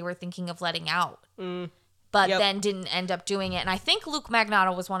coronavirus, they were thinking of letting out. But then didn't end up doing it. And I think Luke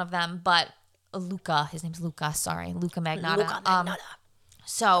Magnotta was one of them, but his name's Luca, sorry. Luca Magnotta.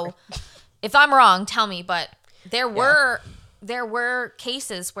 So if I'm wrong, tell me, but there were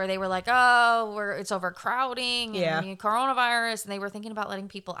cases where they were like, oh, it's overcrowding and coronavirus, and they were thinking about letting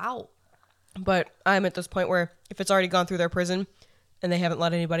people out. But I'm at this point where if it's already gone through their prison and they haven't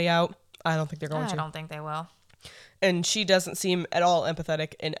let anybody out, I don't think they're going to. I don't think they will. And she doesn't seem at all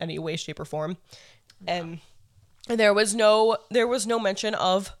empathetic in any way, shape, or form. No. And there was no mention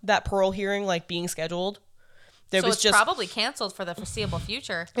of that parole hearing like being scheduled. It's probably canceled for the foreseeable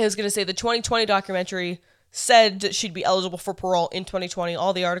future. I was going to say the 2020 documentary said that she'd be eligible for parole in 2020.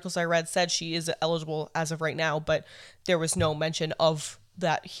 All the articles I read said she is eligible as of right now, but there was no mention of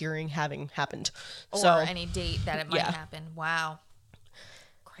that hearing having happened. Or any date that it might happen. Wow.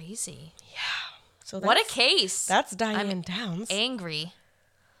 Crazy. Yeah. So what a case. That's Diane Downs. Angry.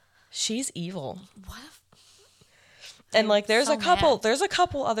 She's evil. And like there's a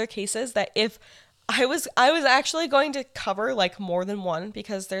couple other cases that if I was actually going to cover like more than one,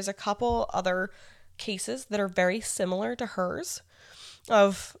 because there's a couple other cases that are very similar to hers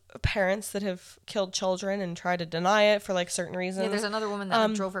of parents that have killed children and tried to deny it for like certain reasons. Yeah, there's another woman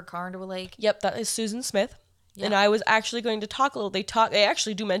that drove her car into a lake. Yep, that is Susan Smith. Yep. And I was actually going to talk a little. They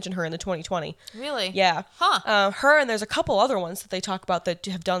actually do mention her in the 2020. Really? Yeah. Huh. Her, and there's a couple other ones that they talk about that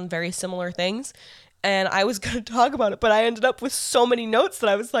have done very similar things. And I was going to talk about it, but I ended up with so many notes that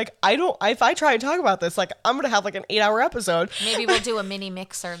I was like, if I try and talk about this, like I'm going to have like an 8-hour episode. Maybe we'll do a mini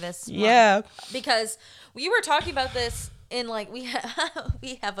mixer this month. Because we were talking about this in like, we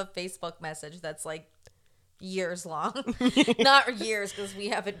have a Facebook message that's like years long. Not years, because we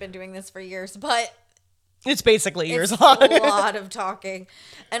haven't been doing this for years, but it's basically years long. A lot of talking.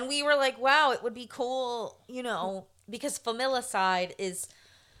 And we were like, wow, it would be cool, because familicide is,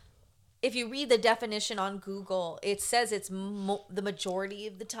 if you read the definition on Google, it says it's the majority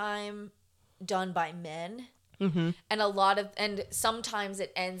of the time done by men. Mm-hmm. And sometimes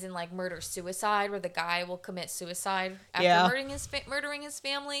it ends in like murder-suicide, where the guy will commit suicide after murdering his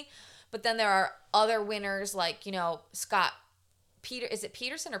family. But then there are other winners like, Scott is it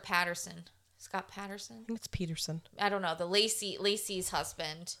Peterson or Patterson? Scott Patterson? I think it's Peterson. I don't know. The Lacey's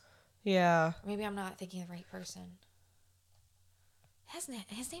husband. Yeah. Maybe I'm not thinking of the right person. His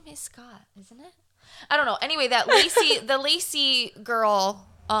name is Scott, isn't it? I don't know. Anyway, that the Lacey girl,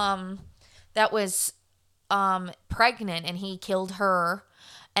 that was pregnant, and he killed her,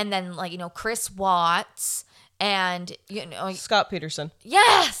 and then Chris Watts and Scott Peterson.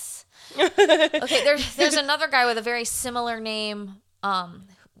 Yes. Okay, there's another guy with a very similar name,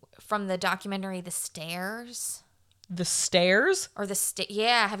 from the documentary The Stairs. The Stairs? Or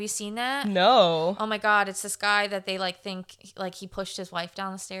yeah, have you seen that? No. Oh my god, it's this guy that they think he pushed his wife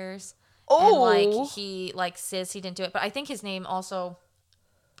down the stairs. Oh. And he says he didn't do it, but I think his name also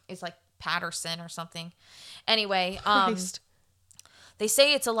is like Patterson or something. Anyway, they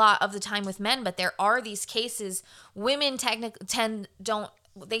say it's a lot of the time with men, but there are these cases women tend to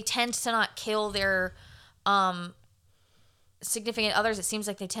not kill their significant others. It seems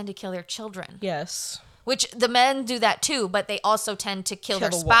like they tend to kill their children. Yes. Which the men do that too, but they also tend to kill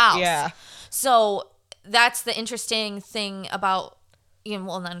their spouse. Yeah. So that's the interesting thing about,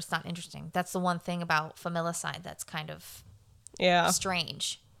 well, no, it's not interesting. That's the one thing about familicide that's kind of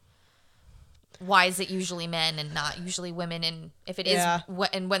strange. Why is it usually men and not usually women? And if it is,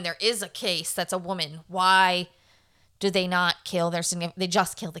 and when there is a case that's a woman, why do they not kill their significant? They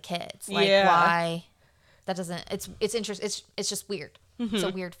just kill the kids. Why? That doesn't. It's interesting. It's just weird. Mm-hmm. It's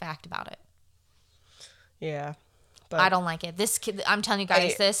a weird fact about it. Yeah, but I don't like it. I'm telling you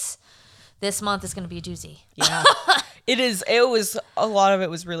guys, this month is going to be a doozy. Yeah, it is. It was a lot of it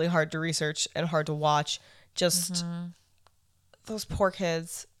was really hard to research and hard to watch. Just those poor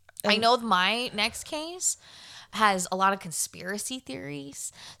kids. I know my next case has a lot of conspiracy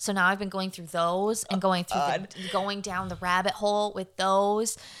theories, so now I've been going through those and going down the rabbit hole with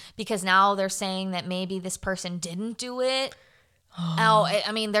those, because now they're saying that maybe this person didn't do it. Oh,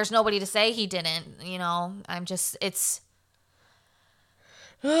 I mean, there's nobody to say he didn't, I'm just, it's...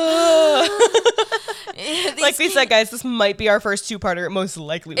 Like we said, guys, this might be our first two-parter. It most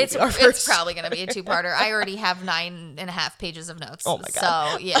likely will be our first. It's probably going to be a two-parter. I already have 9.5 pages of notes. Oh, my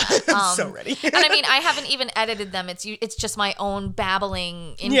God. So, yeah. I'm so ready. And I mean, I haven't even edited them. It's just my own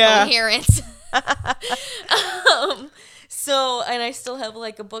babbling incoherence. So, and I still have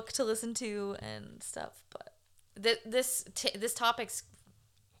like a book to listen to and stuff, but this topic's.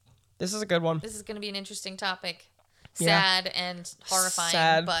 This is a good one. This is going to be an interesting topic. Yeah. Sad and horrifying,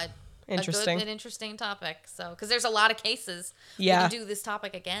 Sad. but Interesting. a good and interesting topic. So, because there's a lot of cases. Yeah. We can do this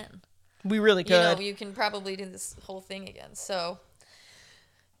topic again. We really could. You can probably do this whole thing again. So,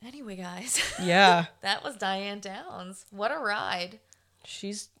 anyway, guys. Yeah. That was Diane Downs. What a ride.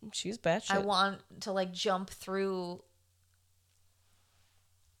 She's batshit. I want to like jump through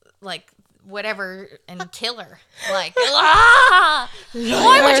like whatever and kill her. Like, why would you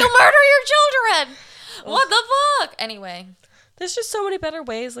murder your children? What the fuck? Anyway. There's just so many better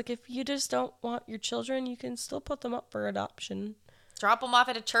ways. Like, if you just don't want your children, you can still put them up for adoption. Drop them off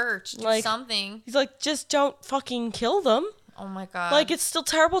at a church. Do something. He's like, just don't fucking kill them. Oh my God. Like, it's still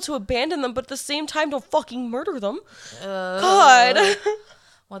terrible to abandon them, but at the same time, don't fucking murder them. God.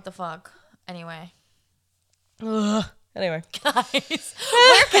 What the fuck? Anyway. Ugh. Anyway. Guys,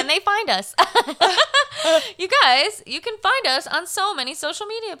 where can they find us? You guys, you can find us on so many social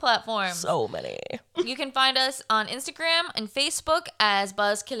media platforms. So many. You can find us on Instagram and Facebook as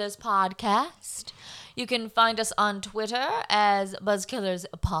Buzzkillers Podcast. You can find us on Twitter as Buzzkillers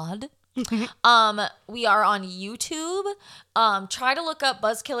Pod. We are on YouTube. Try to look up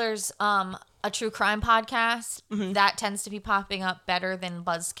Buzzkillers, a true crime podcast. That tends to be popping up better than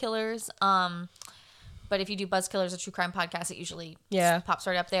Buzzkillers. But if you do Buzzkillers, a true crime podcast, it usually pops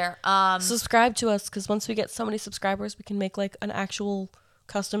right up there. Subscribe to us, because once we get so many subscribers, we can make like an actual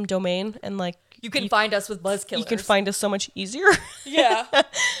custom domain, and like you can find us with Buzzkillers. You can find us so much easier. Yeah.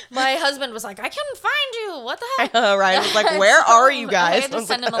 My husband was like, I couldn't find you. What the heck? Ryan was like, where are you guys? I had to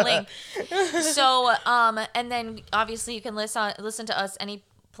send him a link. So, and then obviously you can listen to us any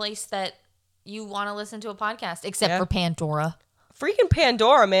place that you want to listen to a podcast, except for Pandora. Freaking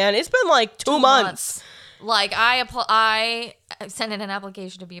Pandora, man. It's been like 2 months. Like, I sent in an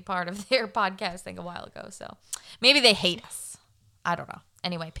application to be a part of their podcast thing a while ago, so maybe they hate us. I don't know.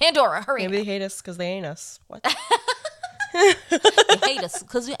 Anyway, Pandora, hurry. Maybe they hate us because they ain't us. What? They hate us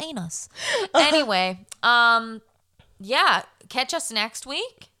because you ain't us. Anyway, yeah, catch us next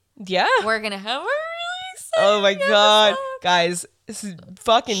week. Yeah. We're going to have a really exciting Oh my God. episode. Guys, this is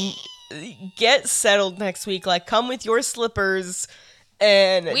fucking get settled next week. Like, come with your slippers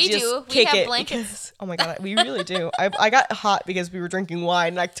and we just do. We kick have it blankets. because, oh my God, we really do. I got hot because we were drinking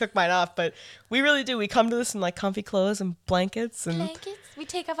wine and I took mine off, but we really do. We come to this in like comfy clothes and blankets. We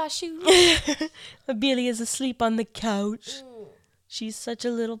take off our shoes. Billy is asleep on the couch. She's such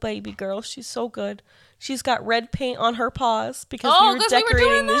a little baby girl. She's so good. She's got red paint on her paws because we were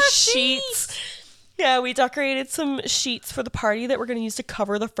decorating the sheets. Yeah, we decorated some sheets for the party that we're going to use to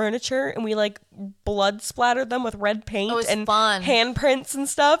cover the furniture, and we like blood splattered them with red paint and fun. Handprints and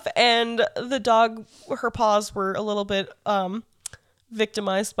stuff, and the dog, her paws were a little bit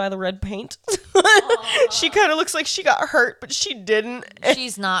victimized by the red paint. She kind of looks like she got hurt, but she didn't.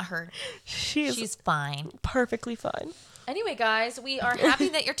 She's not hurt. She's fine. Perfectly fine. Anyway, guys, we are happy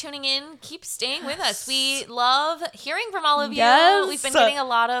that you're tuning in. Keep staying with us. We love hearing from all of you. Yes. We've been getting a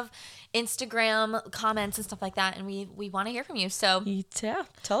lot of Instagram comments and stuff like that, and we want to hear from you. So yeah,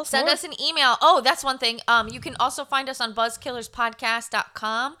 tell us send more. us an email. Oh, that's one thing. You can also find us on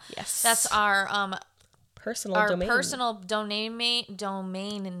buzzkillerspodcast.com. Yes. That's our personal domain name.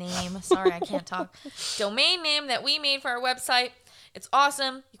 Sorry, I can't talk. Domain name that we made for our website. It's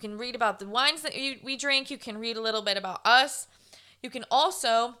awesome. You can read about the wines that we drink. You can read a little bit about us. You can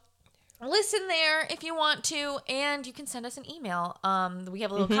also listen there if you want to, and you can send us an email. We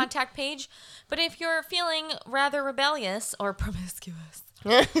have a little contact page, but if you're feeling rather rebellious or promiscuous,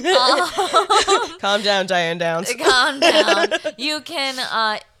 calm down, Diane Downs. Calm down. You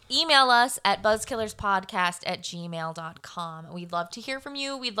can email us at buzzkillerspodcast@gmail.com. We'd love to hear from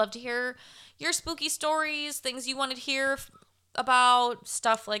you. We'd love to hear your spooky stories, things you wanted to hear about,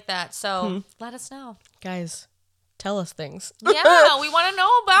 stuff like that. So let us know. Guys, tell us things. Yeah, we want to know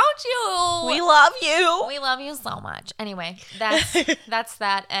about you. We love you. We love you so much. Anyway, that's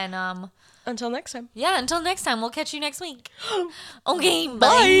that. And until next time. yeah, until next time. We'll catch you next week. Okay, bye.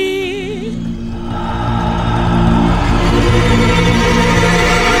 Bye.